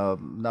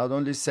not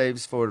only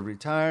saves for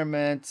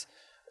retirement,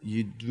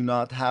 You do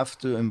not have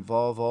to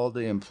involve all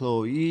the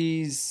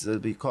employees.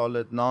 We call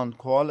it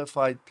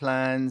non-qualified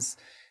plans.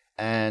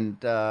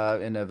 And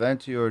in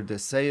event you're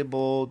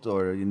disabled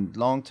or in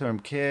long-term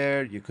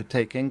care, you could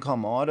take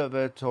income out of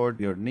it toward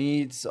your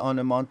needs on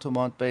a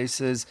month-to-month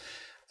basis.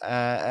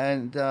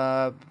 And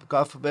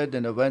God forbid,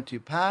 in event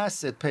you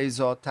pass, it pays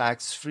out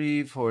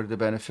tax-free for the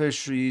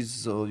beneficiaries,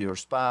 so your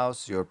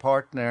spouse, your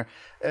partner.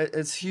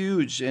 It's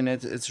huge, and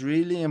it's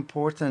really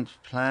important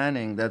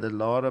planning that a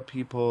lot of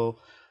people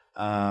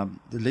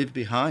leave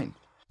behind.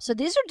 So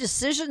these are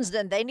decisions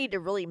then they need to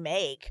really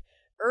make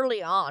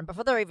early on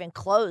before they're even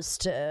close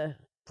to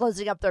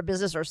closing up their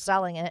business or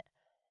selling it.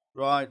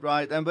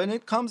 Right. And when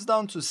it comes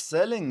down to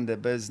selling the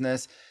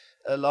business,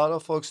 a lot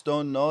of folks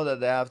don't know that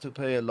they have to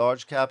pay a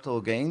large capital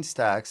gains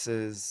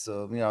taxes.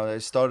 So, they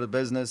start a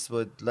business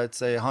with, let's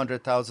say,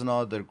 $100,000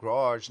 out of their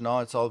garage. Now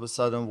it's all of a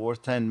sudden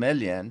worth $10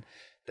 million.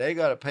 They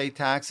got to pay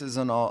taxes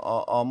on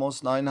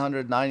almost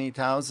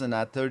 $990,000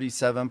 at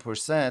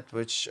 37%,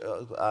 which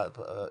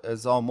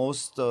is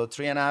almost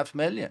 $3.5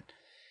 million.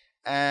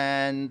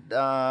 And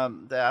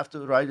they have to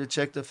write a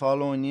check the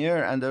following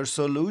year. And there are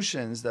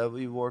solutions that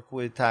we work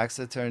with tax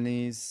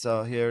attorneys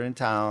here in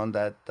town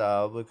that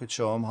we could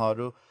show them how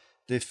to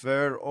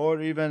defer or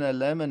even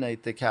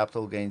eliminate the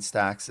capital gains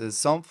taxes.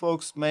 Some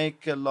folks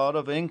make a lot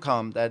of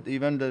income that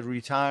even the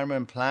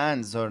retirement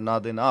plans are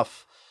not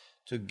enough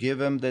to give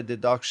them the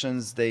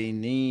deductions they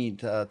need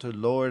to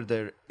lower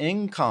their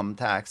income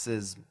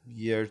taxes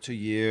year to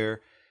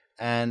year.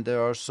 And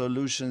there are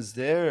solutions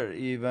there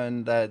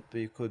even that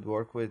we could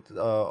work with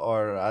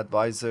our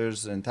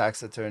advisors and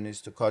tax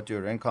attorneys to cut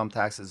your income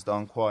taxes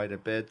down quite a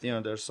bit.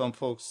 There's some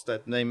folks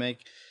that they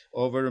make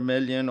over $1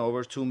 million,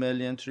 over $2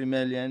 million, $3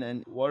 million.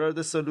 And what are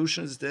the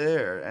solutions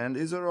there? And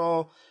these are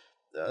all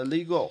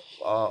legal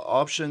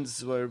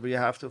options where we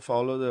have to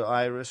follow the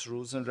IRS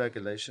rules and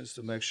regulations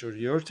to make sure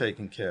you're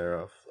taken care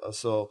of.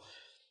 So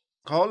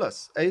call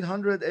us,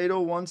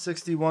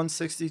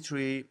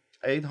 800-801-6163.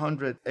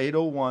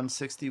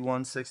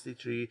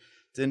 800-801-6163.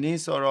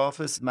 Denise, our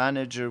office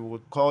manager,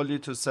 would call you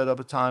to set up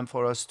a time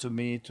for us to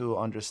meet to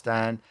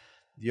understand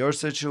your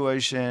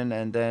situation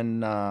and then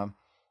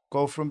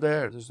go from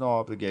there. There's no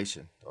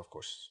obligation, of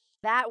course.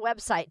 That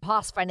website,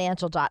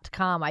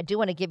 HossFinancial.com, I do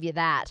want to give you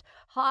that.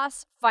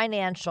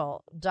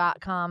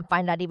 HossFinancial.com.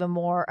 Find out even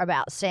more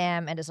about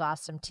Sam and his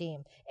awesome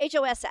team.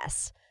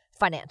 HOSS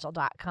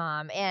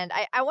Financial.com. And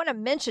I want to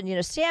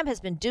mention, Sam has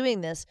been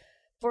doing this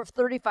for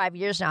 35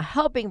 years now,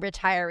 helping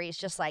retirees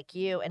just like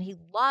you. And he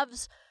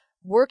loves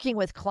working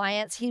with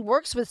clients. He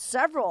works with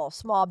several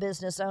small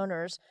business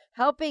owners,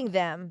 helping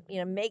them,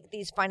 make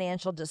these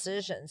financial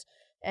decisions.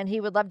 And he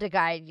would love to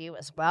guide you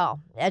as well.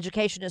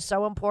 Education is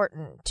so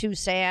important to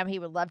Sam. He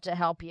would love to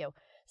help you.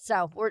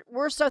 So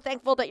we're so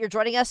thankful that you're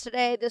joining us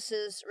today. This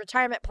is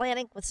Retirement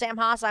Planning with Sam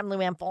Hoss. I'm Lou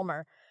Ann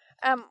Fulmer.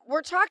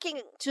 We're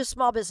talking to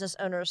small business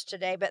owners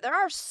today, but there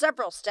are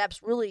several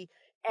steps really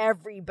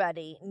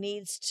everybody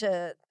needs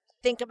to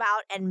think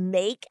about and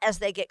make as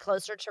they get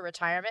closer to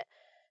retirement.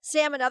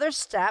 Sam, another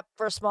step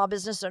for small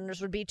business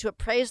owners would be to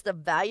appraise the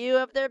value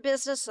of their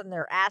business and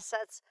their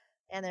assets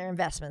and their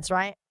investments,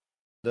 right?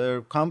 There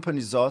are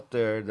companies out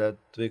there that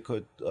we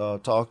could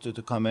talk to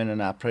come in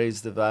and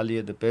appraise the value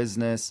of the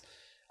business.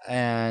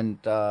 And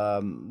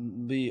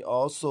we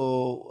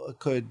also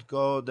could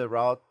go the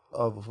route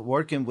of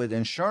working with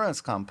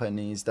insurance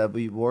companies that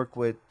we work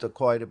with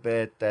quite a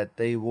bit, that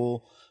they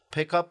will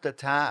pick up the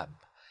tab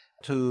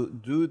to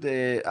do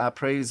the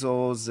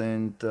appraisals,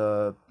 and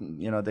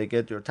they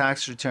get your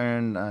tax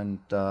return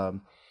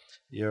and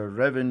your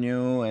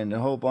revenue and a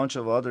whole bunch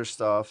of other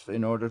stuff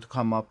in order to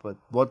come up with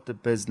what the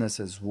business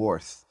is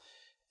worth.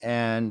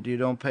 And you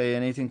don't pay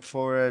anything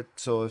for it.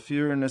 So if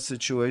you're in a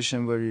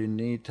situation where you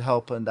need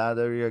help in that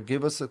area,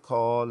 give us a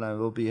call and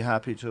we'll be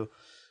happy to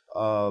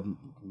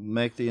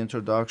make the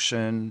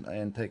introduction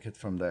and take it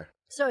from there.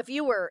 So if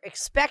you were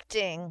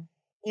expecting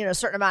a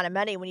certain amount of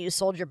money when you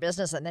sold your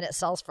business and then it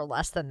sells for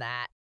less than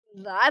that,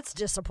 that's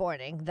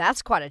disappointing.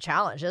 That's quite a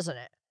challenge, isn't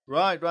it?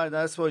 Right.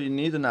 That's why you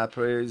need an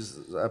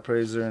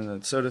appraiser and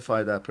a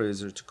certified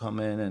appraiser to come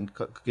in and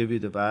give you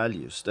the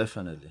values,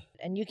 definitely.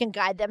 And you can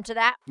guide them to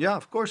that? Yeah,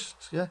 of course.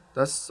 Yeah,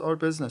 that's our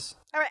business.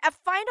 All right. A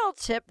final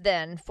tip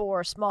then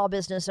for small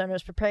business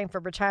owners preparing for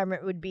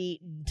retirement would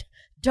be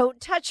don't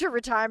touch your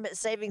retirement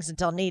savings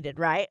until needed,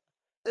 right?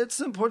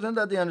 It's important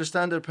that they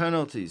understand their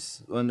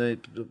penalties when they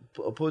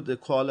put the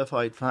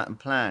qualified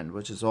plan,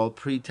 which is all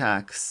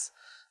pre-tax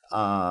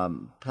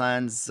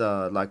plans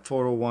like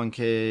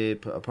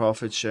 401k,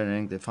 profit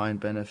sharing, defined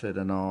benefit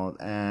and all.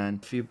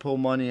 And if you pull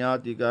money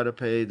out, you got to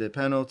pay the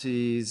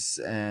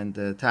penalties and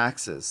the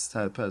taxes,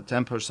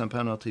 10%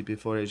 penalty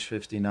before age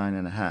 59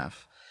 and a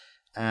half.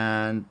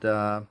 And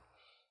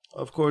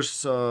of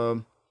course,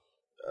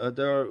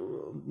 there are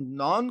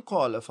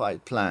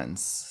non-qualified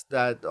plans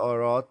that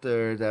are out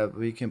there that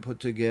we can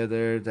put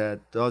together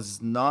that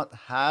does not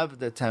have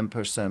the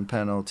 10%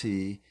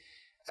 penalty.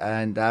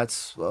 And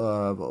that's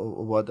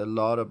what a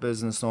lot of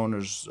business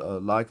owners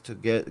like to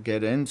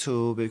get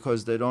into,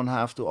 because they don't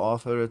have to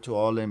offer it to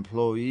all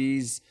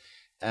employees.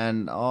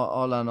 And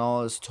all in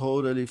all, it's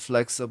totally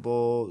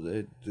flexible.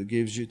 It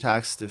gives you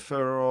tax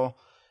deferral,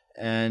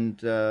 and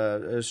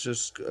it's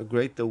just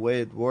great the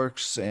way it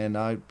works. And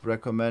I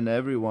recommend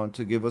everyone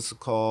to give us a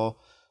call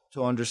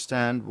to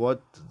understand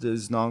what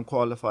these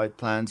non-qualified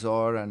plans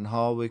are and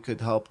how we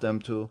could help them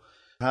to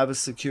have a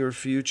secure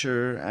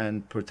future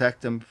and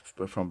protect them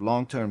from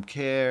long-term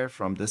care,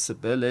 from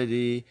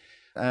disability,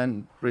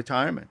 and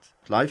retirement,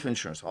 life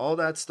insurance, all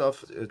that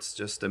stuff. It's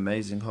just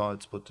amazing how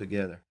it's put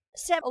together.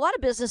 Sam, a lot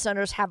of business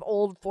owners have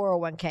old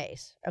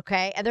 401ks,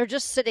 okay? And they're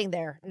just sitting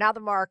there. Now the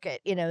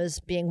market, is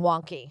being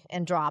wonky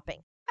and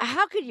dropping.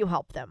 How could you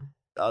help them?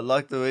 I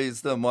like the way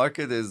the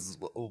market is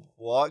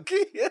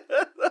wonky.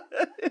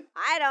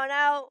 I don't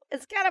know.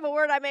 It's kind of a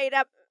word I made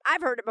up.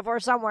 I've heard it before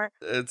somewhere.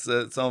 It's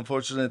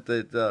unfortunate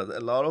that a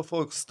lot of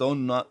folks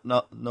don't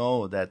not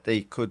know that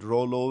they could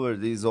roll over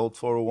these old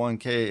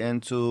 401k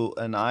into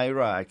an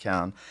IRA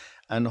account,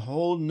 and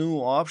whole new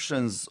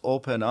options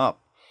open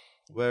up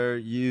where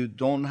you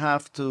don't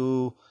have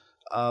to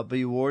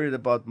be worried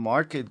about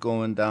market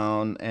going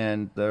down,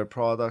 and there are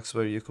products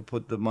where you could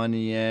put the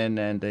money in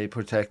and they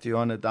protect you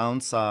on the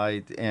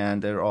downside,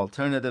 and there are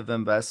alternative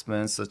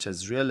investments such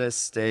as real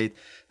estate.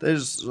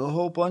 There's a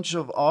whole bunch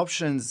of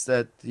options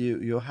that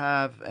you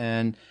have,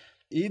 and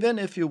even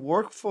if you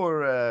work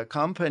for a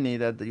company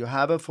that you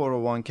have a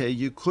 401k,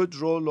 you could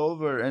roll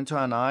over into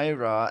an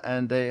IRA,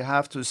 and they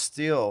have to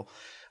still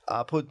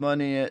put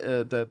money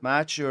that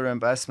match your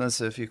investments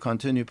if you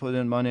continue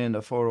putting money in the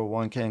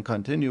 401k and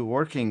continue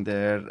working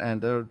there. And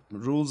there are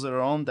rules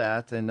around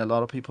that, and a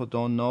lot of people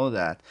don't know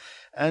that.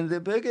 And the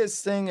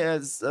biggest thing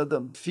is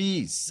the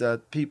fees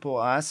that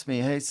people ask me,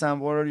 hey, Sam,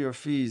 what are your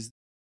fees?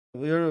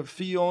 We're a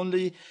fee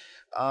only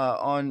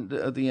on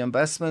the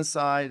investment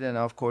side. And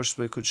of course,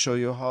 we could show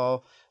you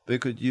how we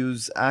could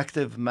use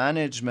active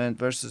management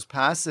versus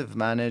passive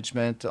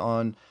management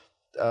on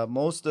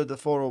most of the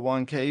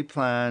 401k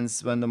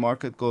plans. When the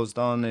market goes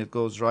down, it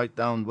goes right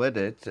down with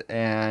it.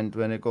 And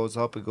when it goes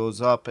up, it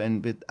goes up.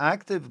 And with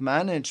active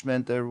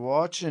management, they're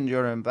watching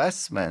your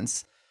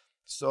investments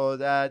so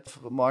that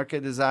if the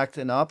market is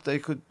acting up, they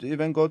could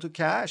even go to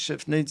cash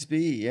if needs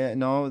be. There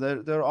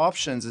are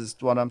options is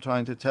what I'm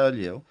trying to tell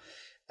you.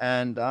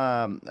 And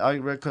I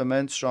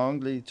recommend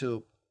strongly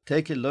to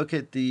take a look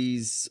at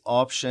these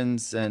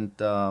options and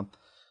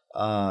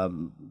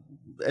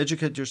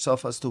educate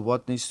yourself as to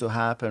what needs to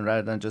happen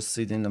rather than just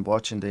sitting and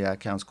watching the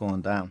accounts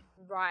going down.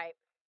 Right.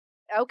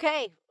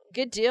 Okay.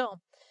 Good deal.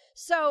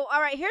 So,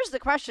 all right, here's the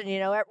question,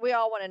 we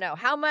all want to know.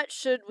 How much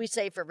should we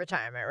save for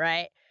retirement,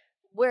 right?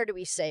 Where do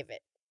we save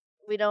it?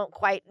 We don't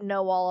quite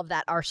know all of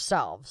that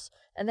ourselves.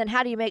 And then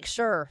how do you make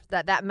sure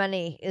that that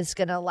money is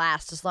going to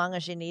last as long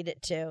as you need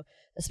it to,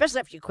 especially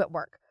after you quit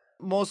work?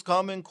 Most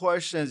common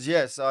questions,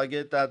 yes, I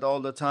get that all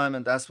the time,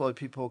 and that's why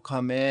people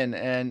come in.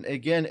 And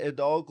again, it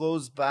all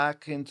goes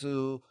back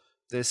into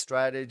the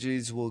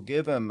strategies we'll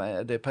give them,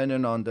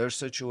 depending on their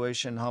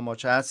situation, how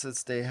much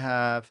assets they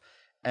have,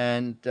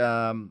 and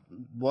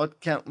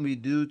what can we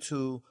do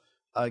to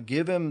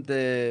give them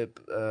the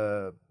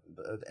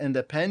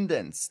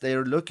independence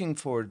they're looking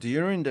for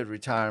during the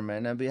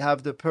retirement. And we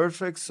have the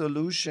perfect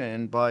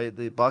solution by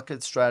the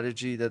bucket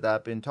strategy that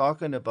I've been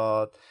talking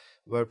about,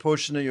 where a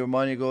portion of your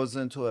money goes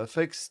into a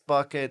fixed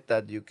bucket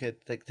that you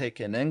could take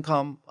an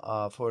income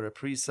for a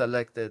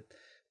pre-selected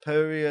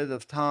period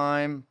of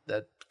time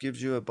that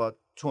gives you about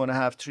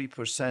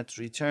 2.5-3%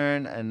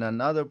 return, and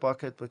another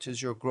bucket, which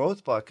is your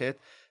growth bucket,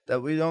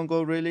 that we don't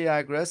go really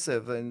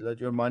aggressive and let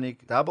your money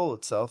double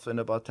itself in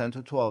about 10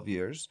 to 12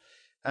 years.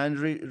 And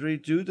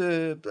redo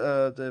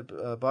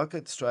the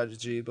bucket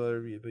strategy,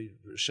 but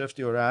shift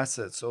your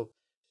assets. So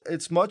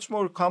it's much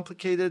more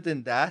complicated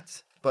than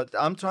that. But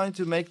I'm trying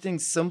to make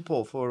things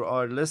simple for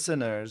our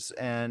listeners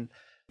and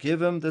give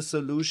them the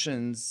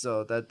solutions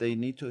that they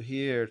need to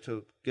hear.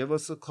 To give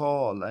us a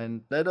call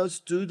and let us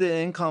do the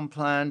income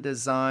plan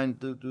design,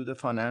 do the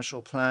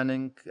financial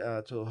planning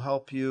to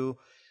help you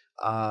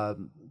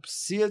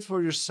see it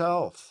for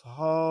yourself,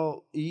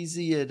 how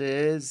easy it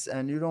is,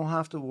 and you don't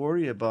have to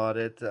worry about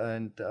it,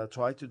 and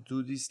try to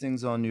do these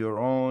things on your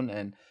own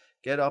and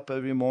get up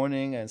every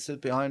morning and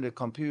sit behind a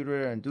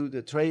computer and do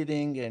the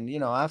trading. And,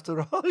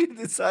 after all, you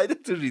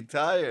decided to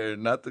retire,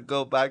 not to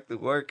go back to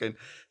work and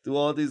do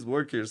all this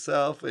work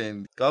yourself.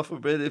 And God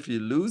forbid if you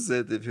lose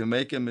it, if you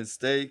make a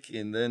mistake,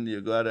 and then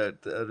you got to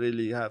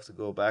really have to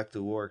go back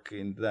to work,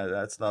 and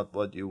that's not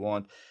what you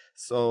want.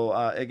 So,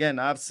 again,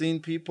 I've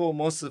seen people,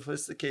 most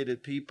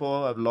sophisticated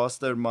people, have lost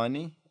their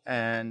money.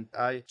 And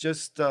I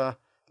just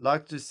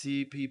like to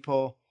see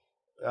people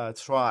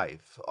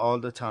thrive all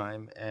the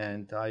time.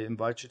 And I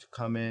invite you to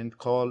come in,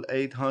 call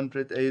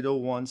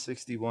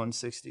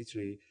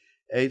 800-801-6163,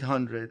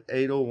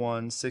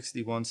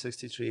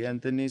 800-801-6163.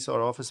 And Denise,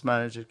 our office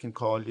manager, can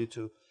call you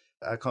to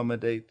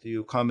accommodate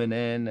you coming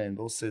in, and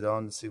we'll sit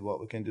down and see what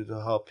we can do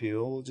to help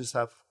you. We'll just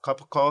have a cup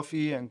of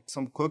coffee and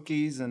some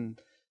cookies and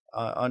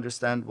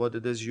understand what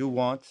it is you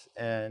want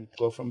and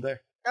go from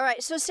there. All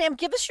right. So, Sam,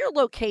 give us your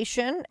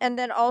location and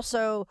then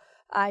also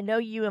I know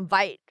you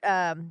invite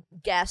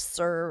guests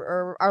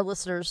or our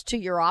listeners to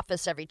your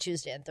office every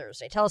Tuesday and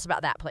Thursday. Tell us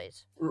about that,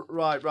 please.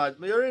 Right.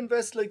 We are in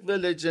Westlake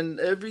Village, and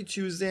every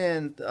Tuesday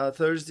and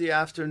Thursday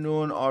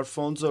afternoon, our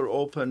phones are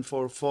open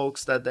for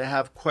folks that they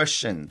have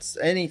questions,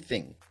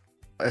 anything,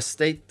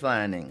 estate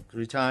planning,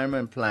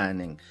 retirement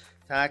planning,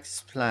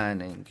 tax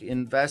planning,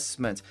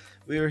 investments.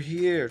 We're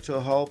here to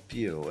help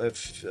you.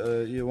 If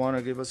you want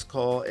to give us a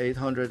call,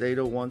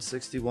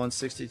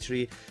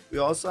 800-801-6163. We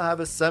also have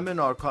a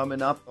seminar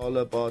coming up all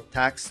about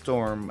tax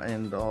storm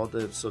and all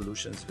the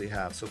solutions we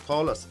have. So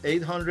call us,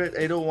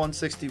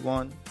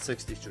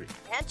 800-801-6163.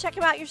 And check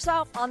them out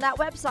yourself on that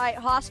website,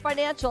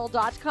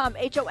 hossfinancial.com,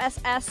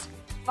 HOSS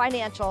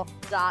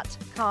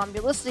financial.com.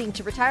 You're listening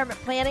to Retirement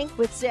Planning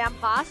with Sam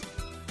Hoss.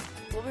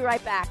 We'll be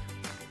right back.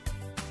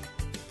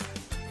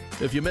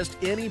 If you missed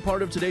any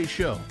part of today's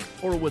show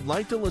or would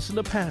like to listen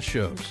to past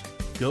shows,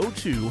 go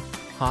to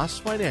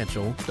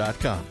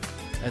hossfinancial.com,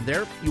 and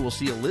there you will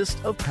see a list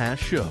of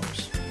past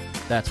shows.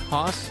 That's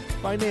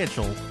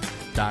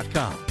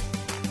hossfinancial.com.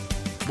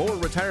 More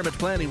retirement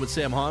planning with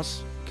Sam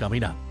Hoss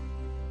coming up.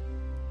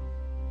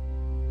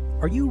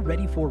 Are you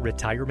ready for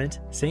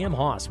retirement? Sam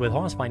Hoss with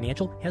Hoss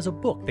Financial has a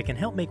book that can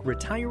help make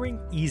retiring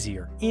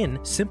easier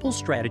in Simple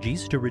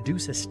Strategies to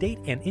Reduce Estate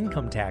and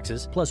Income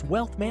Taxes, plus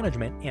Wealth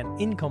Management and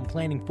Income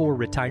Planning for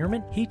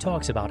Retirement. He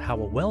talks about how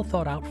a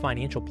well-thought-out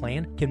financial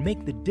plan can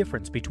make the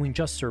difference between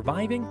just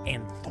surviving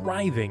and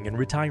thriving in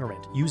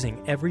retirement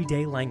using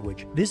everyday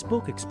language. This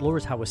book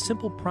explores how a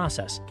simple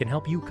process can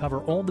help you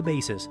cover all the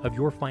bases of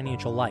your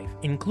financial life,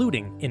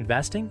 including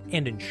investing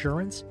and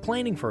insurance,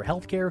 planning for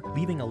healthcare,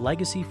 leaving a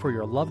legacy for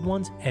your loved ones,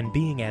 and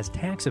being as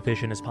tax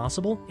efficient as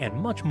possible, and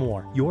much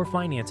more. Your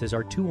finances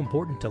are too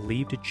important to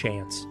leave to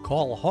chance.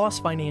 Call Hoss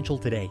Financial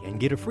today and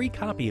get a free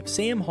copy of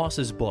Sam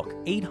Hoss's book,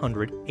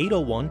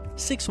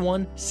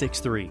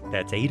 800-801-6163.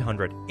 That's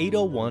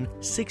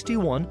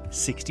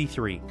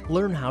 800-801-6163.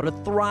 Learn how to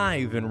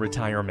thrive in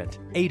retirement.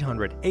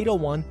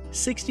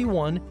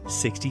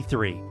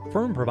 800-801-6163.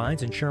 Firm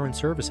provides insurance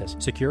services.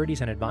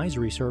 Securities and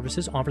advisory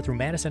services offered through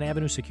Madison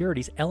Avenue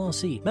Securities,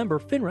 LLC. Member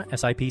FINRA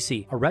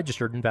SIPC, a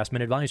registered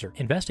investment advisor.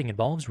 Investing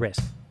involves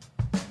risk.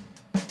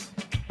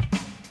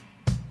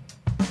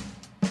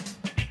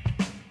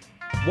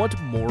 Want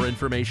more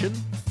information?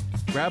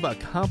 Grab a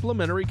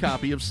complimentary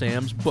copy of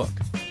Sam's book,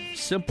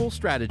 Simple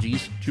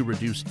Strategies to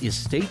Reduce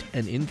Estate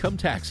and Income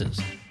Taxes,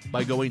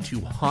 by going to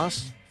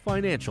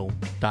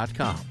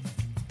hossfinancial.com.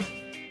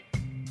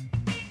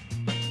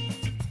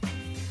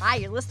 Hi,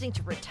 you're listening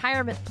to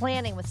Retirement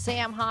Planning with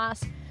Sam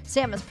Hoss.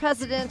 Sam is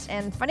president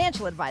and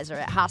financial advisor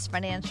at Hoss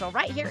Financial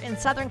right here in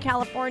Southern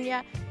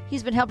California.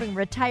 He's been helping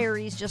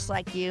retirees just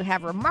like you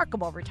have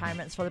remarkable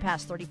retirements for the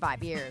past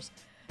 35 years.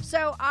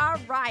 So, all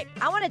right,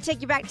 I want to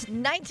take you back to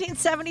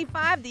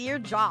 1975, the year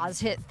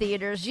Jaws hit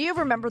theaters. You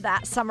remember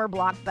that summer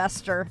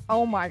blockbuster?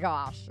 Oh my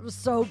gosh, it was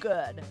so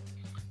good.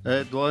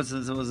 It was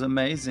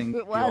amazing.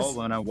 It was.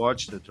 When I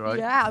watched it, right?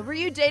 Yeah. Were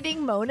you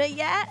dating Mona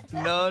yet?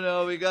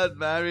 No, we got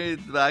married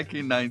back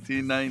in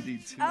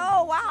 1992.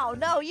 Oh, wow.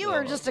 No, you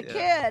were just a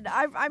kid.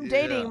 I'm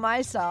dating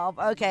myself.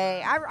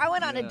 Okay. I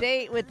went on a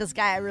date with this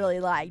guy I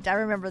really liked. I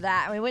remember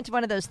that. And we went to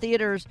one of those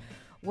theaters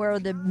where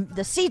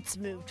the seats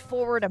moved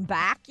forward and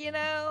back,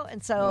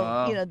 and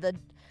so, the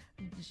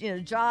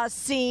Jaws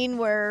scene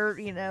where,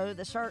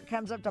 the shark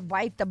comes up to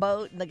bite the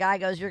boat and the guy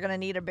goes, "You're going to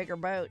need a bigger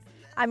boat."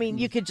 I mean,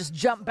 you could just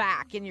jump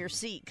back in your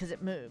seat because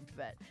it moved.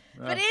 But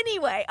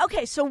anyway,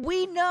 okay, so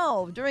we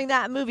know during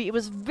that movie it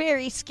was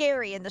very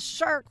scary, and the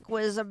shark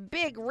was a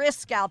big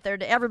risk out there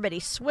to everybody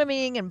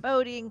swimming and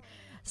boating.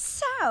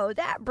 So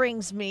that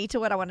brings me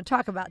to what I want to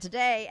talk about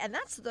today, and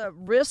that's the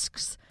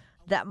risks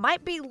that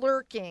might be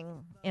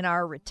lurking in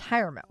our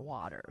retirement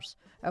waters.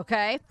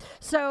 Okay,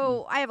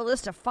 so I have a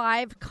list of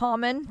 5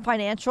 common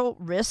financial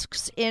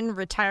risks in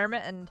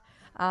retirement, and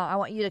I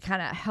want you to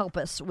kind of help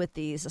us with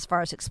these as far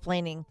as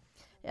explaining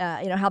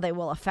how they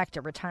will affect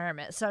a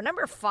retirement. So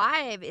number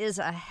 5 is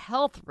a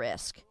health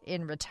risk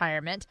in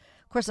retirement.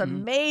 Of course, a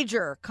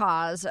major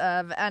cause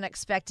of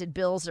unexpected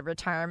bills at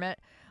retirement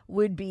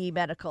would be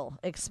medical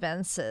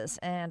expenses.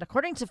 And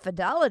according to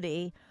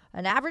Fidelity,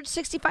 an average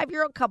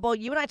 65-year-old couple,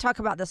 you and I talk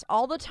about this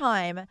all the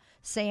time,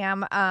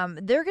 Sam,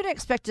 they're going to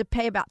expect to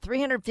pay about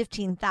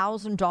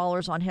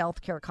 $315,000 on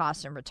health care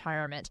costs in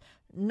retirement,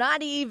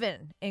 not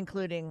even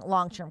including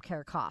long-term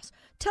care costs.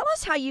 Tell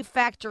us how you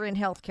factor in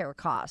health care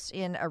costs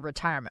in a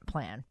retirement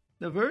plan.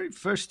 The very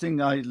first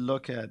thing I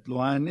look at,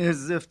 Luan,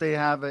 is if they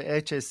have a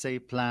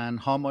HSA plan,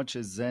 how much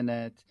is in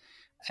it.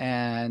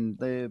 And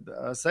the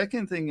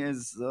second thing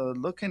is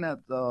looking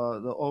at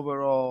the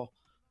overall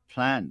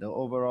plan, the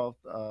overall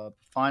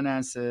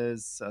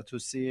finances to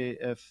see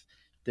if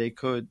they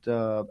could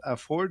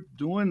afford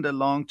doing the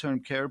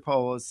long-term care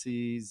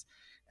policies.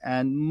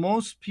 And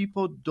most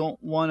people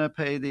don't want to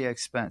pay the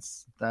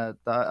expense. That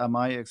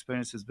my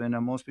experience has been,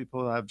 and most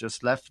people have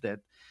just left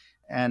it.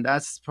 And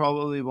that's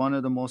probably one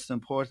of the most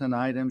important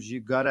items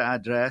you got to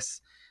address,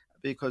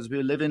 because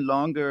we're living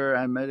longer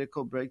and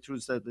medical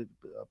breakthroughs that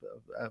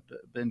have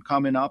been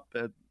coming up,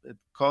 it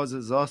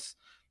causes us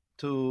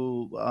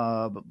to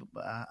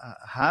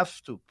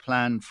have to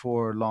plan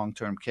for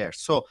long-term care.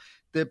 So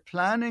the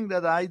planning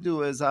that I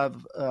do is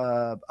I've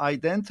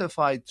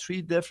identified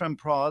 3 different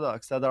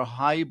products that are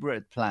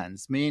hybrid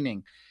plans,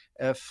 meaning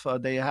if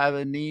they have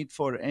a need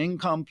for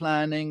income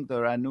planning,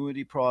 there are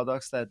annuity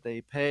products that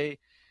they pay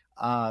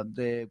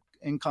the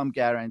income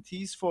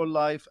guarantees for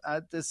life.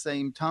 At the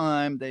same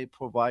time, they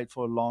provide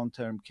for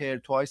long-term care,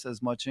 twice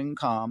as much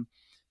income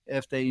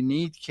if they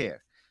need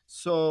care.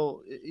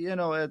 So,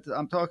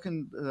 I'm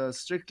talking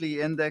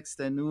strictly indexed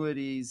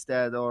annuities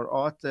that are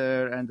out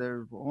there, and there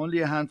are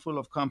only a handful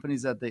of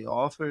companies that they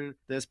offer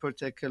this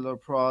particular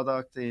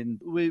product. And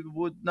we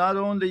would not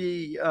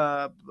only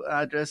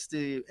address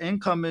the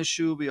income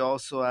issue, we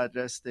also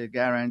address the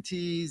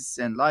guarantees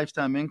and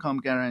lifetime income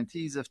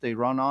guarantees. If they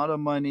run out of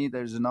money,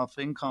 there's enough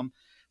income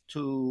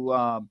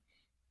to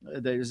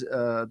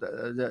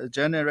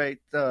generate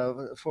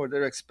for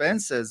their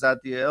expenses at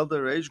the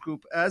elder age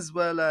group, as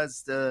well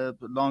as the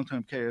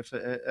long-term care if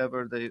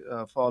ever they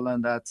fall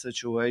in that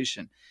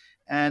situation.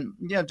 And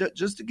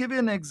just to give you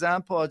an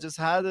example, I just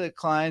had a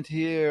client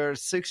here,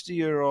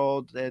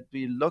 60-year-old, that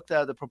we looked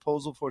at the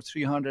proposal for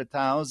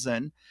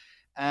 $300,000.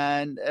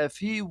 And if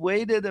he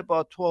waited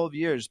about 12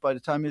 years, by the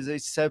time he's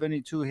age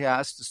 72, he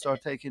has to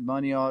start taking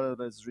money out of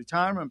his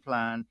retirement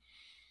plan.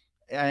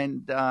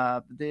 And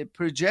the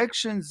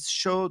projections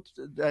showed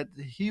that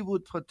he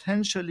would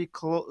potentially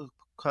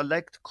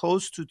collect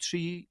close to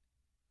 $3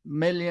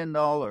 million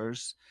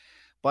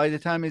by the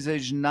time he's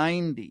age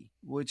 90,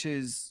 which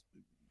is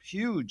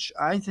huge.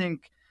 I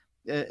think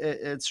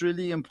it's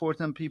really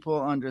important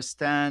people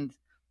understand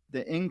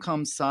the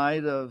income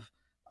side of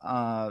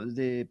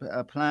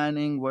the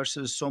planning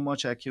versus so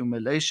much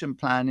accumulation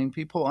planning.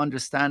 People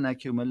understand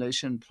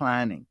accumulation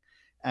planning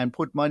and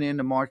put money in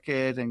the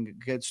market and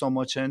get so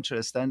much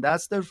interest. And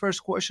that's their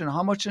first question.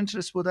 How much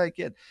interest would I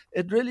get?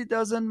 It really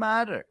doesn't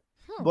matter.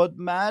 What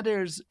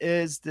matters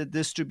is the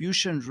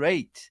distribution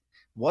rate.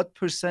 What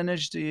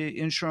percentage the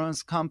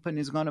insurance company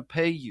is going to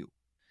pay you.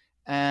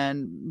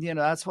 And,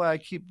 that's why I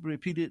keep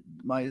repeating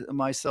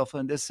myself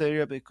in this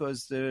area,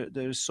 because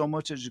there's so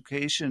much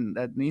education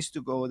that needs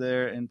to go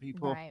there, and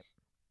people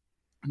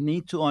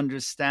need to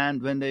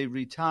understand when they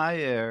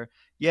retire,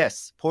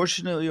 yes,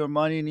 portion of your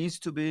money needs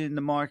to be in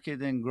the market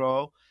and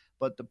grow,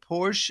 but the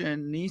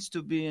portion needs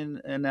to be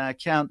in an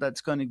account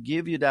that's going to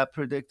give you that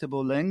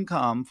predictable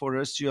income for the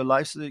rest of your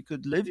life, so that you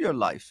could live your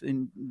life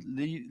and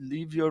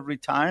leave your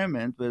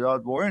retirement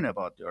without worrying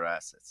about your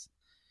assets.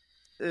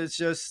 It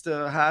just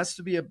has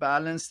to be a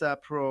balanced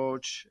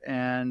approach,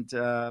 and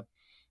I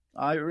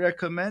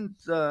recommend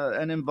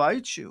and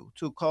invite you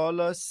to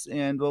call us,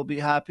 and we'll be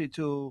happy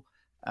to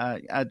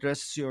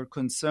address your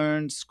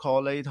concerns.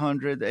 Call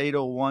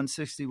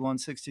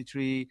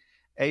 800-801-6163,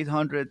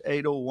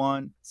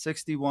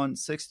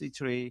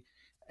 800-801-6163,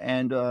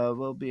 and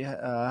we'll be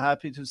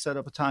happy to set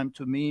up a time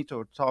to meet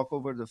or talk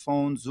over the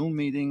phone, Zoom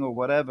meeting, or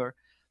whatever.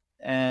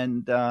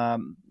 And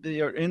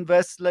you're in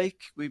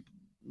Westlake, we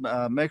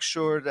make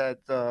sure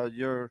that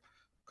your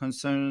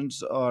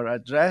concerns are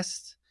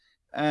addressed,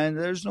 and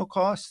there's no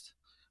cost.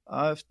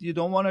 If you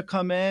don't want to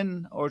come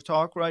in or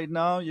talk right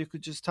now, you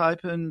could just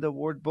type in the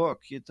word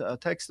book. You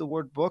text the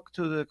word book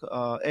to the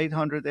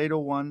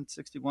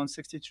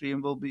 800-801-6163,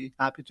 and we'll be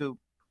happy to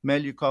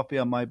mail you a copy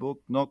of my book.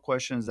 No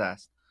questions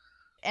asked.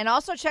 And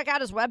also check out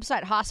his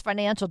website,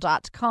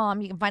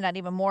 HossFinancial.com. You can find out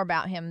even more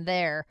about him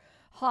there.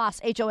 Hoss,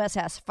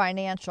 Hoss,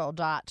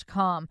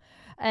 financial.com.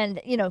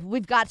 And,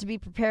 we've got to be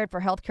prepared for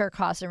healthcare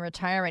costs in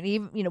retirement.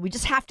 Even, we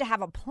just have to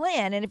have a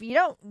plan. And if you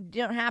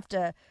don't have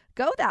to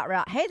go that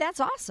route, hey, that's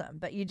awesome.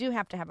 But you do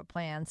have to have a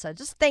plan. So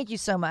just thank you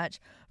so much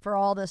for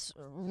all this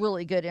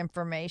really good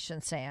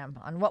information, Sam,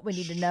 on what we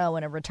need to know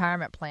in a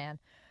retirement plan.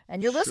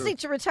 And you're listening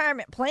to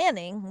Retirement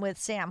Planning with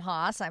Sam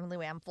Hoss. I'm Lou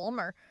Ann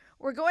Fulmer.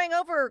 We're going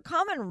over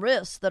common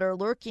risks that are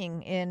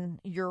lurking in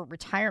your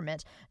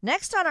retirement.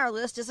 Next on our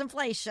list is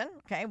inflation.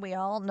 Okay, we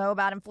all know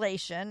about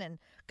inflation. And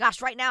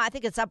gosh, right now I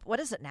think it's up.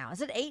 What is it now?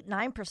 Is it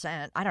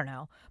 8-9%? I don't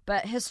know.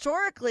 But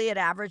historically it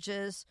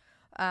averages,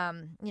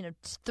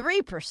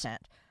 3%.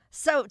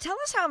 So tell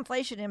us how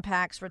inflation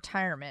impacts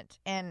retirement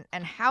and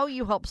how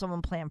you help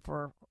someone plan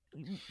for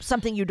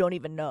something you don't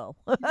even know.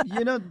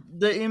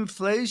 The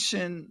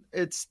inflation,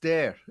 it's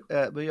there.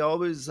 We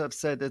always have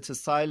said it's a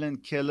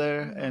silent killer,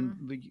 and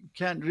we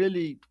can't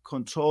really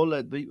control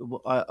it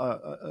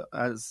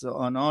as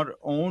on our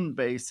own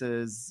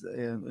basis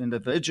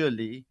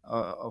individually,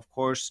 of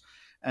course.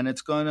 And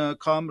it's going to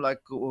come like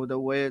the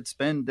way it's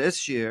been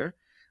this year.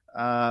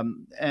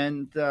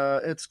 And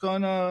it's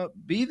going to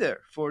be there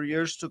for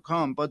years to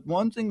come. But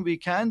one thing we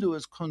can do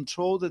is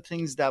control the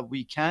things that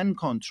we can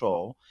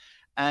control.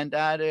 And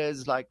that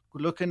is like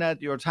looking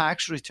at your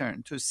tax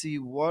return to see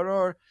what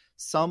are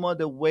some of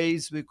the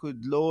ways we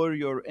could lower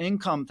your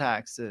income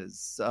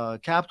taxes,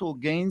 capital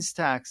gains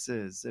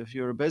taxes. If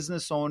you're a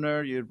business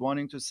owner, you're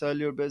wanting to sell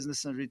your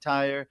business and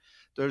retire,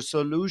 there's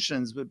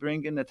solutions. We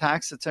bring in a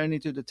tax attorney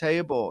to the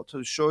table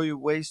to show you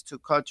ways to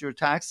cut your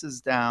taxes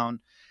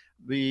down.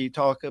 We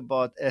talk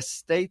about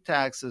estate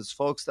taxes,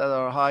 folks that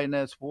are high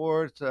net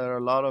worth. There are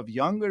a lot of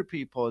younger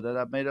people that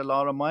have made a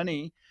lot of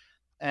money,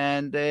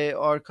 and they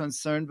are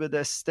concerned with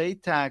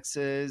estate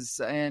taxes.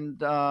 And,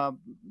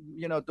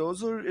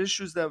 those are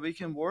issues that we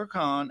can work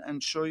on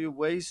and show you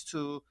ways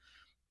to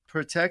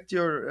protect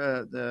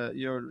your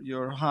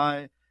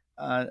high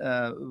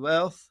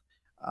wealth.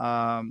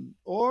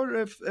 Or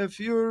if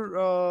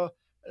you're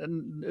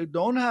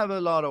don't have a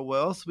lot of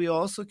wealth, we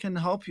also can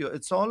help you.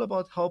 It's all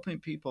about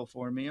helping people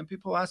for me. And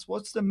people ask,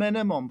 what's the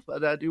minimum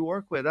that you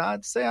work with?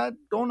 I'd say I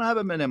don't have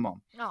a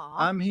minimum. Aww.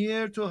 I'm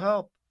here to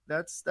help.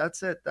 That's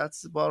it.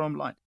 That's the bottom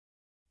line.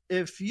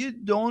 If you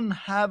don't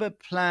have a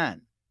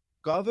plan,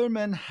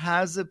 government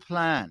has a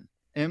plan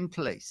in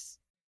place.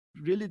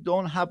 You really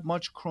don't have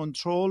much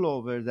control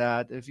over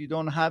that. If you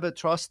don't have a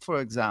trust,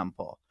 for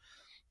example,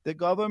 the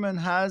government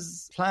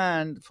has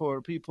planned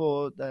for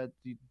people that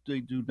they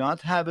do not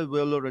have a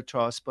will or a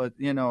trust, but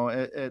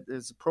it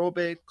is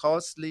probate,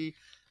 costly,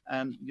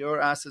 and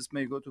your assets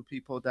may go to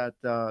people that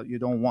you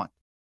don't want.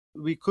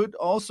 We could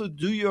also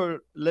do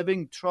your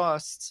living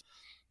trusts,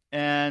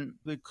 and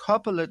we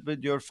couple it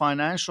with your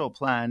financial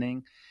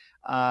planning,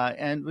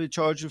 and we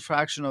charge you a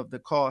fraction of the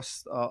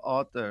cost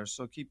out there.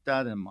 So keep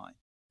that in mind.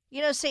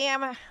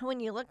 Sam, when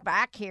you look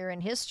back here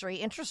in history,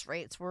 interest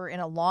rates were in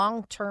a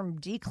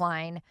long-term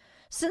decline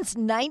since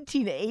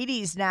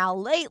 1980s now.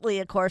 Lately,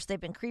 of course, they've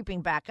been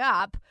creeping back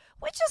up,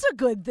 which is a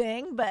good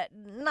thing, but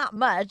not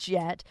much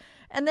yet.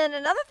 And then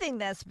another thing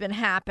that's been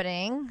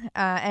happening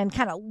and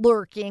kind of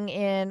lurking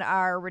in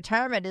our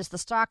retirement is the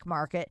stock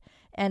market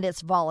and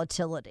its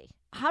volatility.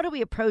 How do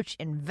we approach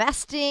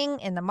investing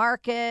in the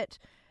market,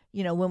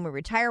 when we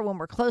retire, when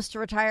we're close to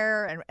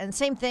retire? And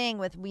same thing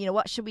with,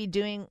 what should we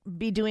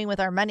be doing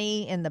with our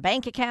money in the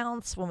bank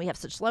accounts when we have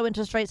such low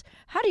interest rates?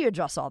 How do you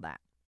address all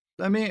that?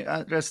 Let me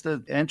address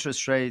the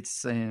interest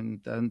rates, and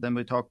then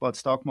we talk about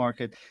stock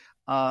market.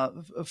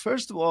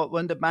 First of all,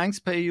 when the banks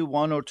pay you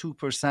 1 or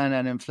 2%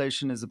 and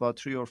inflation is about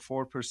 3 or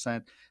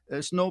 4%,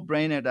 it's no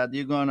brainer that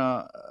you're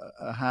gonna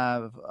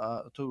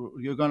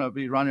you're gonna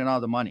be running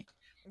out of money.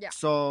 Yeah.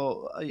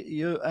 So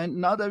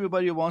and not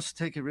everybody wants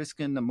to take a risk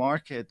in the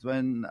market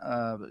when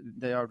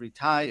they are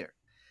retired.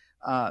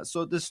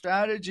 So the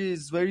strategy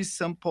is very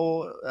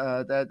simple.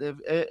 That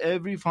if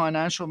every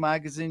financial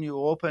magazine you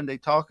open, they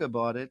talk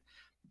about it.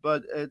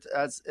 But it's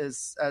as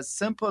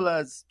simple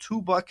as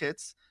 2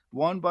 buckets.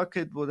 One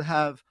bucket would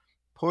have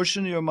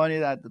portion of your money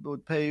that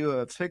would pay you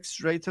a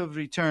fixed rate of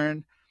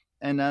return,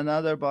 and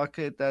another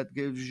bucket that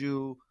gives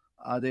you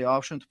the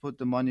option to put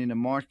the money in the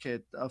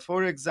market.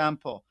 For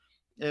example,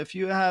 if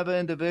you have an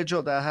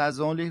individual that has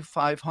only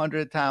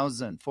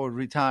 $500,000 for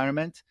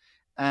retirement,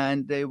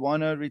 and they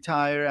want to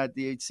retire at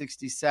the age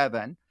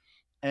 67,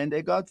 and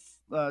they got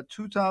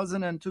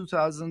 $2,000 and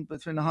 $2,000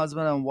 between the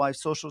husband and wife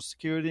Social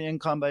Security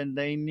income, and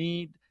they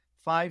need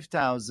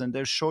 $5,000.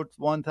 They're short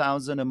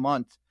 $1,000 a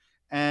month.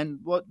 And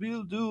what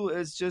we'll do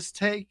is just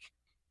take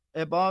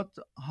about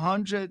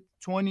 $120,000,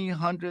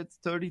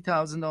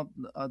 $130,000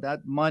 of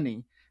that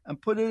money and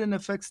put it in a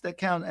fixed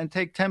account and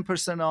take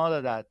 10% out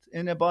of that.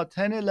 In about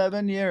 10,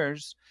 11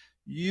 years,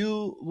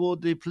 you will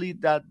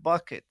deplete that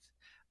bucket.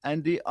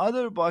 And the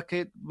other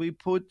bucket, we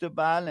put the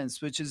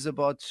balance, which is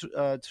about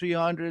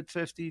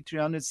 $350,000,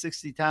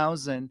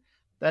 $360,000,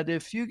 that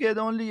if you get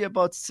only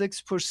about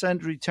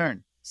 6%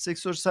 return,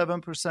 6 or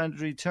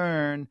 7%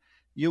 return,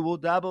 you will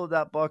double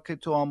that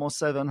bucket to almost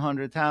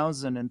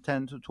 $700,000 in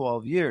 10 to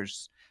 12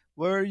 years.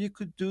 Where you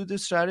could do the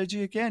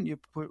strategy again, you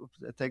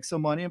take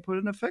some money and put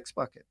it in a fixed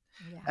bucket.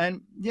 Yeah.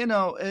 And,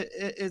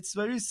 it's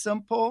very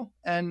simple.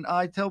 And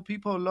I tell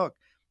people, look,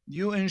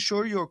 you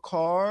insure your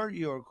car,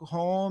 your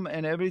home,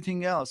 and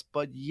everything else,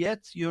 but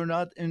yet you're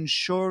not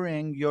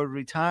insuring your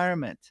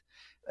retirement,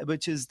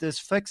 which is this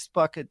fixed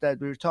bucket that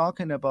we're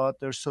talking about.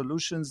 There's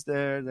solutions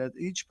there that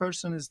each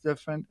person is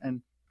different,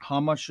 and how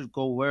much should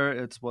go where,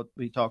 it's what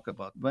we talk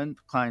about when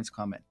clients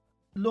come in.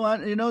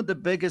 Luan, the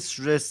biggest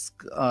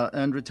risk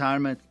in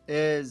retirement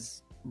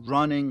is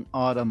running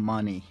out of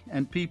money,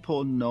 and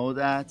people know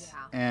that.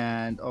 Yeah.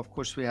 And of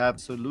course, we have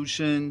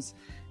solutions,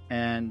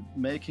 and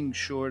making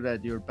sure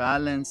that you're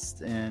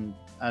balanced and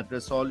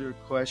address all your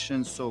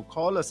questions. So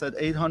call us at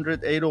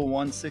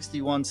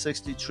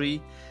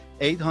 800-801-6163,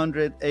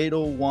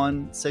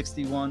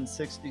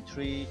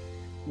 800-801-6163.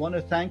 Want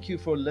to thank you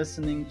for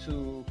listening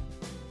to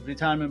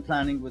Retirement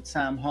Planning with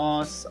Sam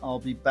Hoss. I'll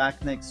be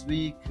back next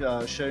week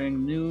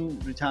sharing new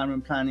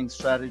retirement planning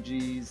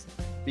strategies,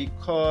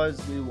 because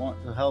we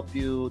want to help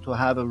you to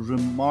have a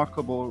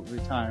remarkable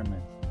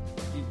retirement.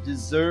 You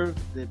deserve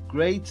the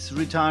great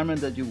retirement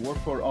that you work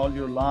for all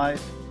your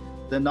life.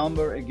 The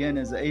number again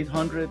is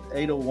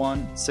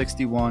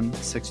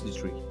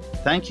 800-801-6163.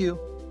 Thank you.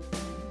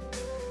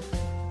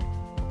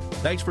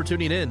 Thanks for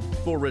tuning in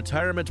for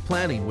Retirement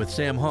Planning with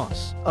Sam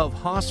Hoss of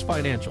Hoss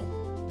Financial.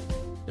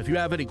 If you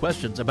have any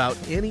questions about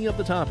any of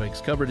the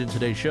topics covered in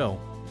today's show,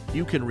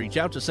 you can reach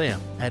out to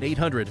Sam at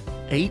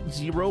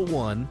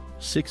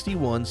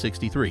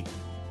 800-801-6163.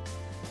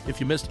 If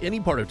you missed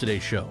any part of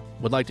today's show,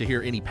 would like to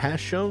hear any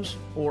past shows,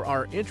 or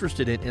are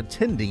interested in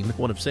attending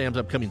one of Sam's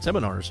upcoming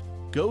seminars,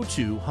 go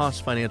to Haas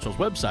Financial's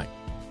website.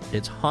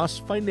 It's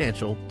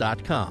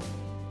HaasFinancial.com.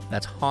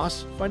 That's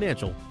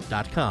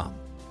HaasFinancial.com.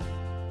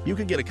 You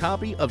can get a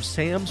copy of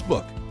Sam's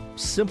book,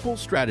 Simple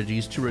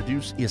Strategies to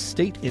Reduce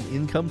Estate and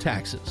Income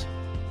Taxes.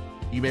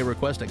 You may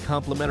request a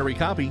complimentary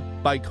copy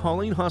by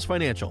calling Haas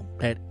Financial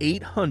at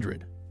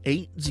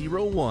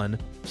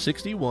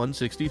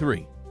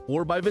 800-801-6163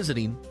 or by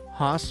visiting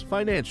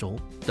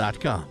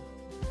HaasFinancial.com.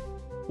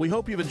 We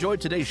hope you've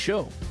enjoyed today's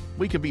show.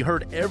 We can be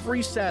heard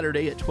every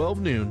Saturday at 12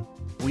 noon.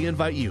 We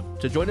invite you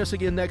to join us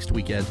again next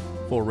weekend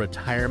for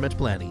Retirement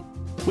Planning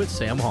with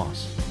Sam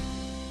Haas.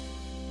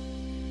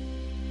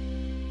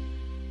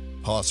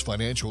 Haas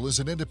Financial is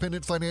an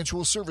independent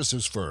financial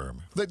services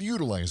firm that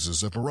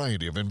utilizes a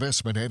variety of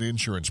investment and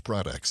insurance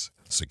products.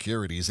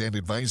 Securities and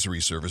advisory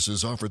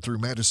services offered through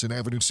Madison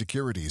Avenue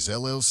Securities,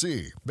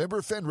 LLC,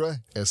 member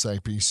FINRA,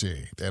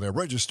 SIPC, and a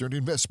registered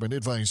investment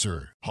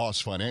advisor. Haas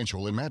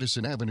Financial and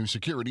Madison Avenue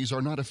Securities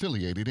are not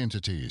affiliated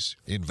entities.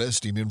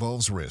 Investing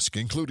involves risk,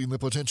 including the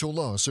potential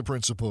loss of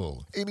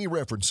principal. Any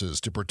references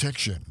to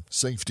protection,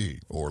 safety,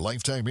 or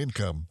lifetime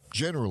income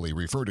generally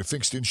refer to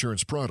fixed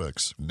insurance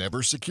products,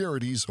 never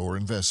securities or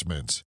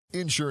investments.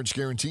 Insurance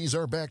guarantees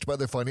are backed by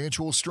the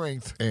financial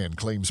strength and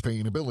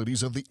claims-paying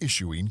abilities of the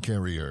issuing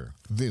carrier.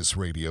 This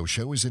radio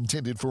show is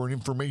intended for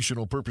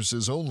informational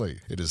purposes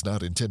only. It is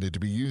not intended to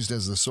be used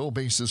as the sole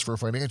basis for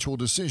financial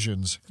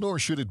decisions, nor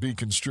should it be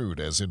construed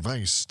as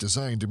advice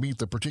designed to meet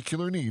the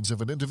particular needs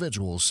of an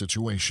individual's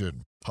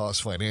situation.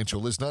 Haas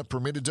Financial is not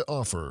permitted to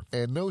offer,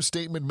 and no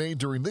statement made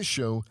during this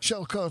show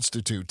shall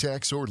constitute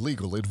tax or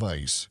legal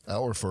advice.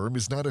 Our firm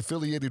is not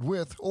affiliated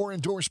with or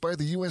endorsed by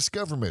the U.S.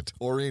 government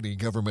or any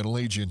governmental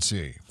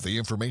agency. The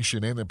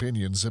information and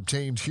opinions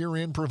obtained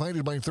herein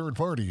provided by third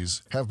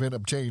parties have been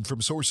obtained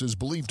from sources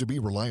believed to be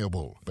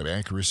reliable, but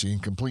accuracy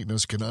and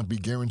completeness cannot be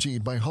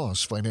guaranteed by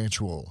Haas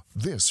Financial.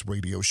 This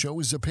radio show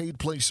is a paid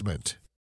placement.